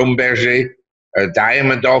 Halliburton, Schlumberger,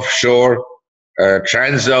 Diamond Offshore,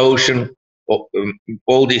 Transocean,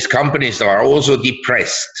 all these companies are also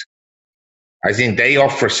depressed. I think they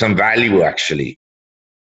offer some value, actually.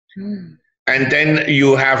 And then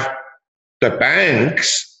you have the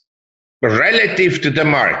banks, relative to the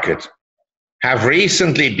market, have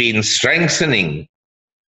recently been strengthening,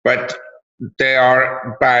 but they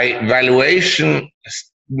are by valuation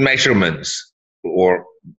measurements, or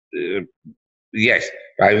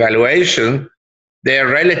by valuation, they're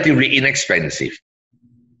relatively inexpensive.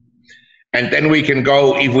 And then we can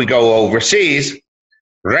go, if we go overseas,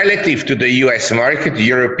 relative to the US market,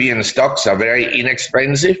 European stocks are very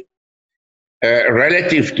inexpensive.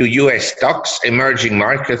 Relative to US stocks, emerging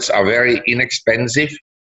markets are very inexpensive.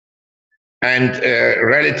 And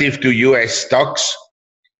relative to US stocks,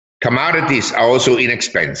 commodities are also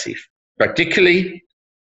inexpensive, particularly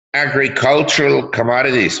agricultural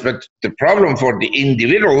commodities. But the problem for the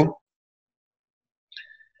individual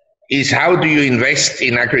is, how do you invest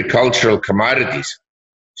in agricultural commodities?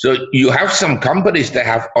 So you have some companies that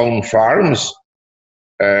have own farms,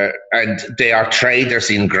 and they are traders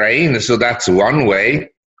in grain. So that's one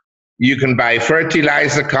way. You can buy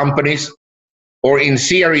fertilizer companies, or in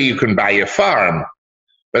theory, you can buy a farm.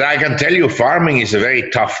 But I can tell you, farming is a very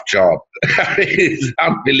tough job. It's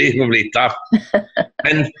unbelievably tough.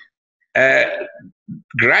 And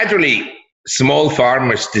gradually, small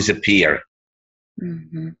farmers disappear.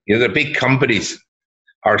 Mm-hmm. The big companies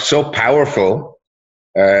are so powerful.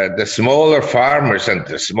 The smaller farmers, and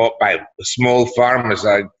by small farmers,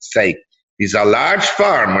 I'd say these are large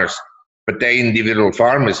farmers, but they're individual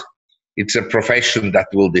farmers. It's a profession that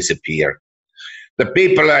will disappear. The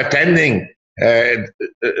people attending the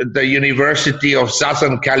University of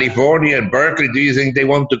Southern California in Berkeley, do you think they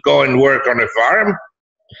want to go and work on a farm?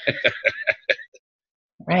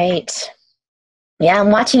 Right. Yeah,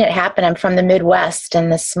 I'm watching it happen. I'm from the Midwest,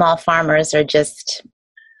 and the small farmers are just,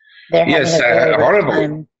 they're having a very horrible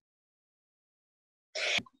time.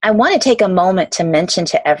 I want to take a moment to mention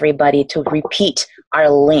to everybody to repeat our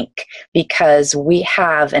link, because we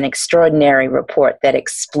have an extraordinary report that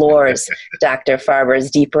explores Dr. Faber's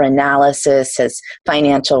deeper analysis, his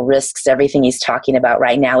financial risks, everything he's talking about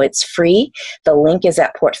right now. It's free. The link is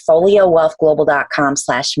at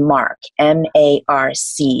portfoliowealthglobal.com/Marc,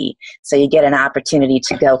 M-A-R-C. So you get an opportunity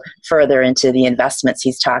to go further into the investments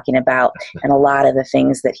he's talking about and a lot of the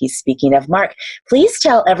things that he's speaking of. Marc, please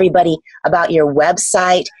tell everybody about your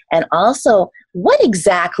website, and also what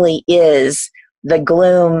exactly is the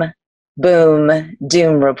Gloom, Boom,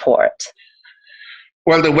 Doom report?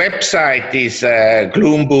 Well, the website is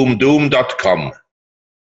gloomboomdoom.com.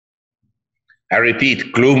 I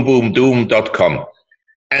repeat, gloomboomdoom.com.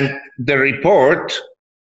 And the report,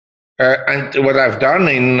 and what I've done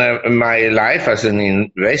in my life as an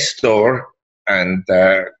investor and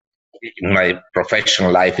in my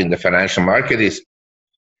professional life in the financial market is,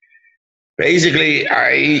 basically,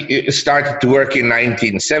 I started to work in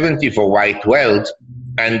 1970 for White Wealth,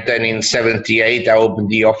 and then in 78 I opened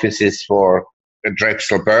the offices for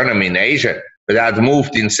Drexel Burnham in Asia, but I'd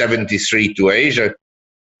moved in 73 to Asia.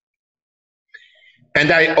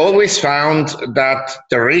 And I always found that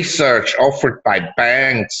the research offered by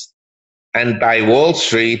banks and by Wall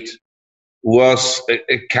Street was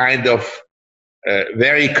a kind of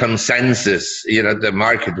very consensus, the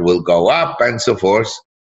market will go up and so forth.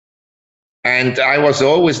 And I was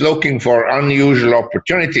always looking for unusual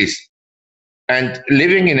opportunities. And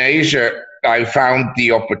living in Asia, I found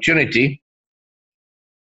the opportunity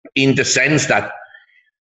in the sense that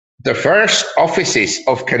the first offices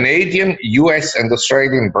of Canadian, US, and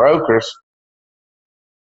Australian brokers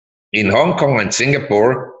in Hong Kong and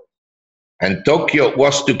Singapore and Tokyo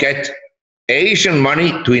was to get Asian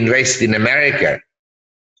money to invest in America.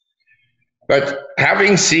 But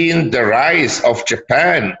having seen the rise of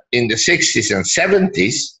Japan in the 60s and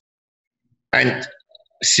 70s, and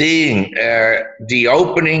seeing the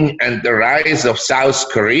opening and the rise of South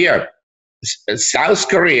Korea,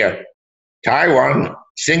 Taiwan,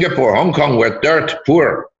 Singapore, Hong Kong were dirt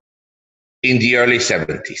poor in the early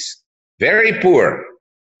 70s, very poor.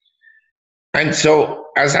 And so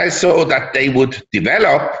as I saw that they would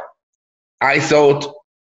develop, I thought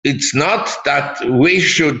it's not that we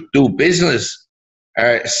should do business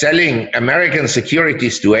selling American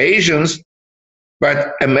securities to Asians,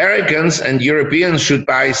 but Americans and Europeans should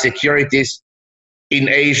buy securities in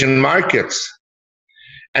Asian markets.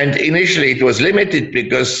 And initially it was limited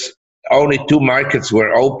because only 2 markets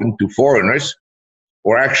were open to foreigners,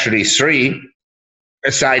 or actually 3,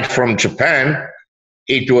 aside from Japan.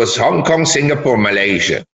 It was Hong Kong, Singapore,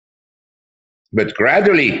 Malaysia. But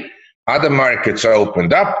gradually other markets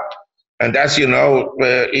opened up. And as you know,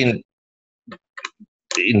 in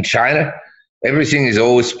China, everything is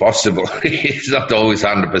always possible. It's not always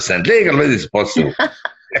 100% legal, but it's possible.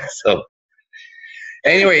 So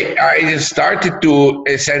anyway, I started to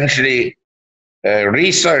essentially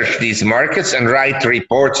research these markets and write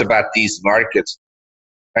reports about these markets.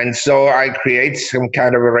 And so I create some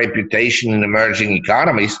kind of a reputation in emerging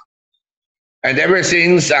economies. And ever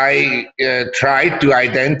since, I tried to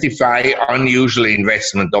identify unusual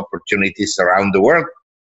investment opportunities around the world,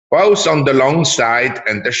 both on the long side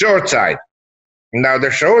and the short side. Now,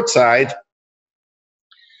 the short side,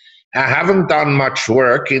 I haven't done much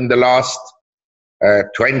work in the last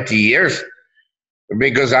 20 years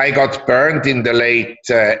because I got burned in the late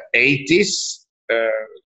 90s,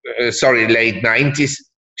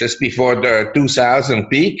 just before the 2000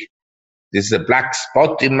 peak. This is a black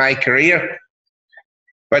spot in my career.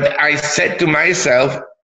 But I said to myself,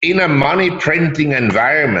 in a money printing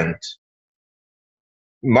environment,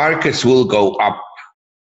 markets will go up,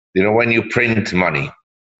 when you print money.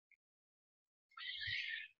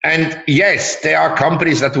 And yes, there are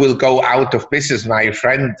companies that will go out of business. My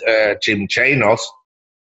friend Jim Chanos,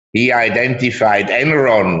 he identified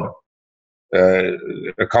Enron,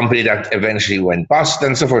 a company that eventually went bust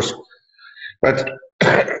and so forth. But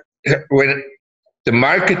when the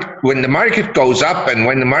market goes up and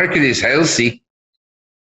when the market is healthy,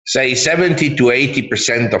 say 70 to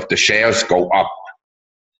 80% of the shares go up.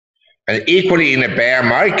 And equally in a bear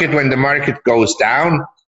market, when the market goes down,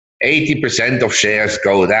 80% of shares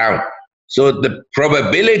go down. So the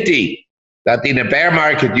probability that in a bear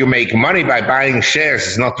market you make money by buying shares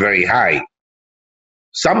is not very high.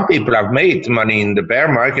 Some people have made money in the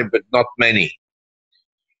bear market, but not many.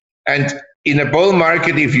 And in a bull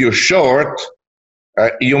market, if you're short,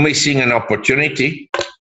 you're missing an opportunity.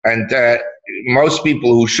 And most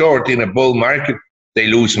people who short in a bull market, they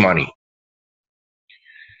lose money.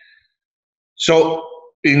 So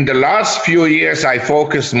in the last few years, I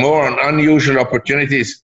focused more on unusual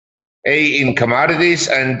opportunities, in commodities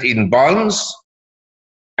and in bonds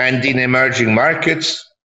and in emerging markets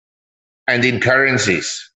and in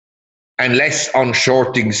currencies, and less on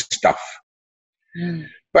shorting stuff.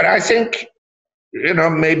 But I think,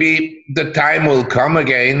 maybe the time will come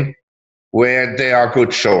again where there are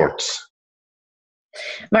good shorts.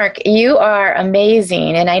 Marc, you are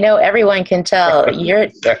amazing, and I know everyone can tell your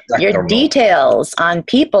details on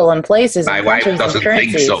people and places and countries and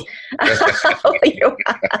currencies. My wife doesn't think so.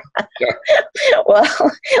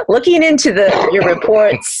 Well, looking into your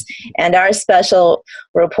reports, and our special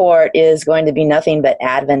report is going to be nothing but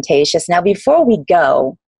advantageous. Now, before we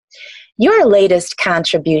go, your latest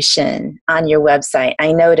contribution on your website,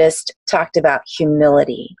 I noticed, talked about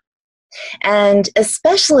humility. And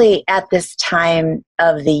especially at this time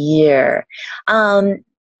of the year, I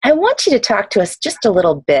want you to talk to us just a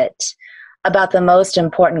little bit about the most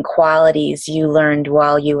important qualities you learned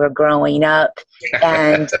while you were growing up,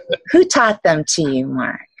 and who taught them to you,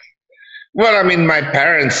 Marc? Well, my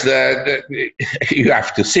parents, you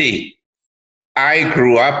have to see, I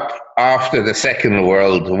grew up after the Second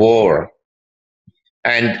World War.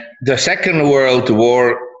 And the Second World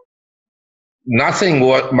War, nothing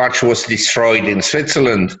much was destroyed in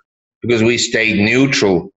Switzerland because we stayed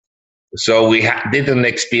neutral. So we didn't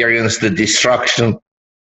experience the destruction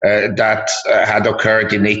that had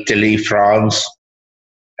occurred in Italy, France,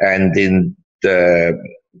 and in the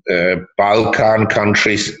Balkan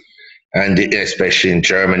countries, and especially in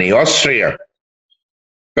Germany, Austria.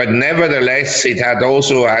 But nevertheless, it had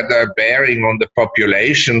also had a bearing on the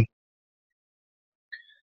population.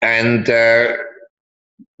 And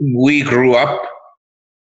we grew up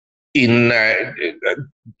in the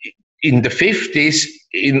 50s,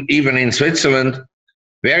 even in Switzerland,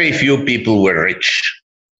 very few people were rich.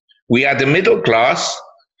 We had a middle class,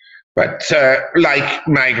 but like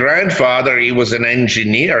my grandfather, he was an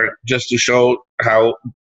engineer, just to show how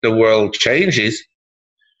the world changes.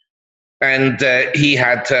 And he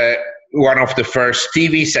had one of the first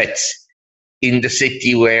TV sets in the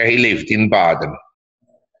city where he lived, in Baden.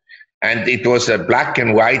 And it was a black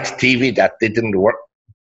and white TV that didn't work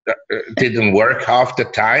half the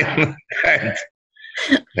time. And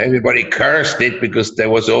everybody cursed it because there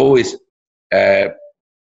was always kind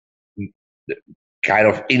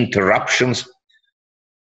of interruptions.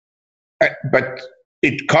 But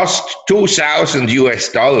it cost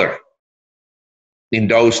 $2,000 in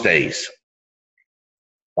those days.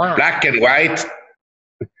 Wow. Black and white.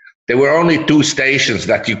 There were only two stations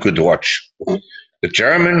that you could watch. The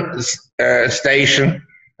German station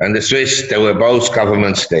and the Swiss, they were both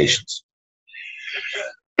government stations.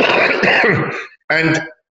 And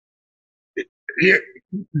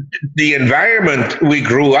the environment we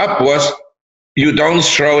grew up was, you don't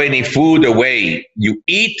throw any food away. You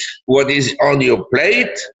eat what is on your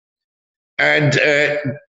plate, and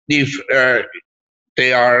if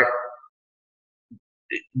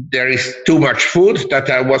there is too much food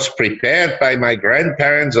that was prepared by my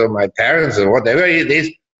grandparents or my parents or whatever it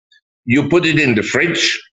is, you put it in the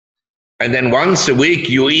fridge, and then once a week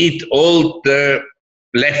you eat all the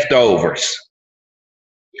leftovers.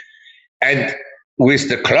 And with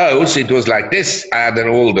the clothes, it was like this. I had an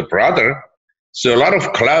older brother, so a lot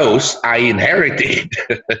of clothes I inherited.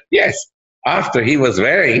 Yes, after he was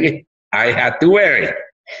wearing it, I had to wear it.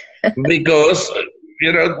 Because,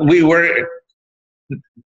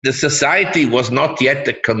 the society was not yet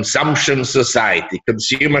a consumption society,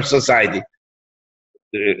 consumer society.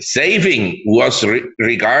 Saving was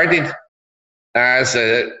regarded as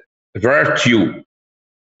a virtue.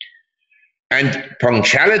 And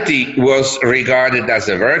punctuality was regarded as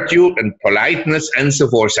a virtue, and politeness, and so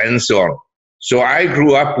forth and so on. So I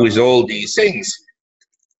grew up with all these things.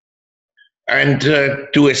 And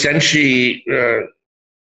to essentially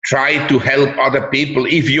try to help other people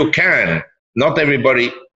if you can. Not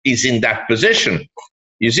everybody is in that position.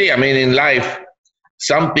 You see, I mean, in life,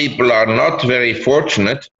 some people are not very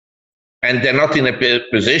fortunate, and they're not in a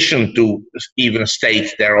position to even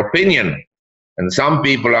state their opinion. And some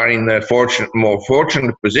people are in a more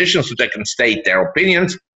fortunate position, so they can state their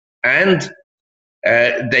opinions, and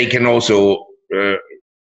they can also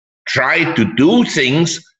try to do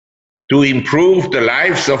things to improve the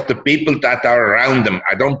lives of the people that are around them.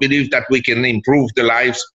 I don't believe that we can improve the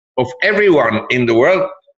lives of everyone in the world,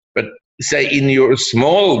 but say in your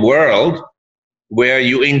small world where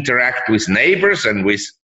you interact with neighbors and with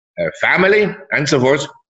family and so forth,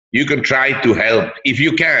 you can try to help if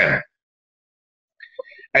you can.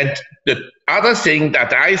 And the other thing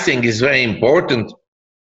that I think is very important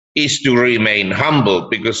is to remain humble,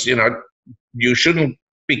 because you shouldn't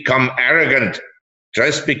become arrogant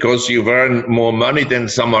just because you've earned more money than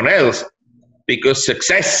someone else, because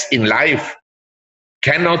success in life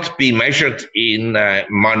cannot be measured in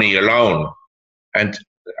money alone. And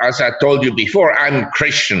as I told you before, I'm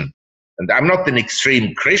Christian, and I'm not an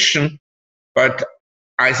extreme Christian, but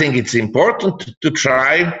I think it's important to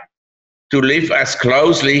try to live as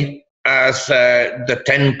closely as the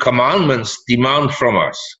 10 Commandments demand from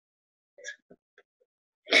us.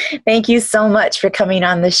 Thank you so much for coming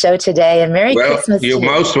on the show today, and Merry Christmas to you. You're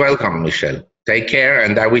most welcome, Michelle. Take care,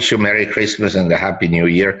 and I wish you Merry Christmas and a Happy New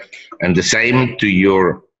Year, and the same to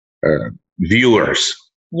your viewers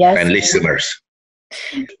and listeners.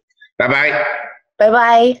 Bye-bye.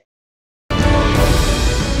 Bye-bye.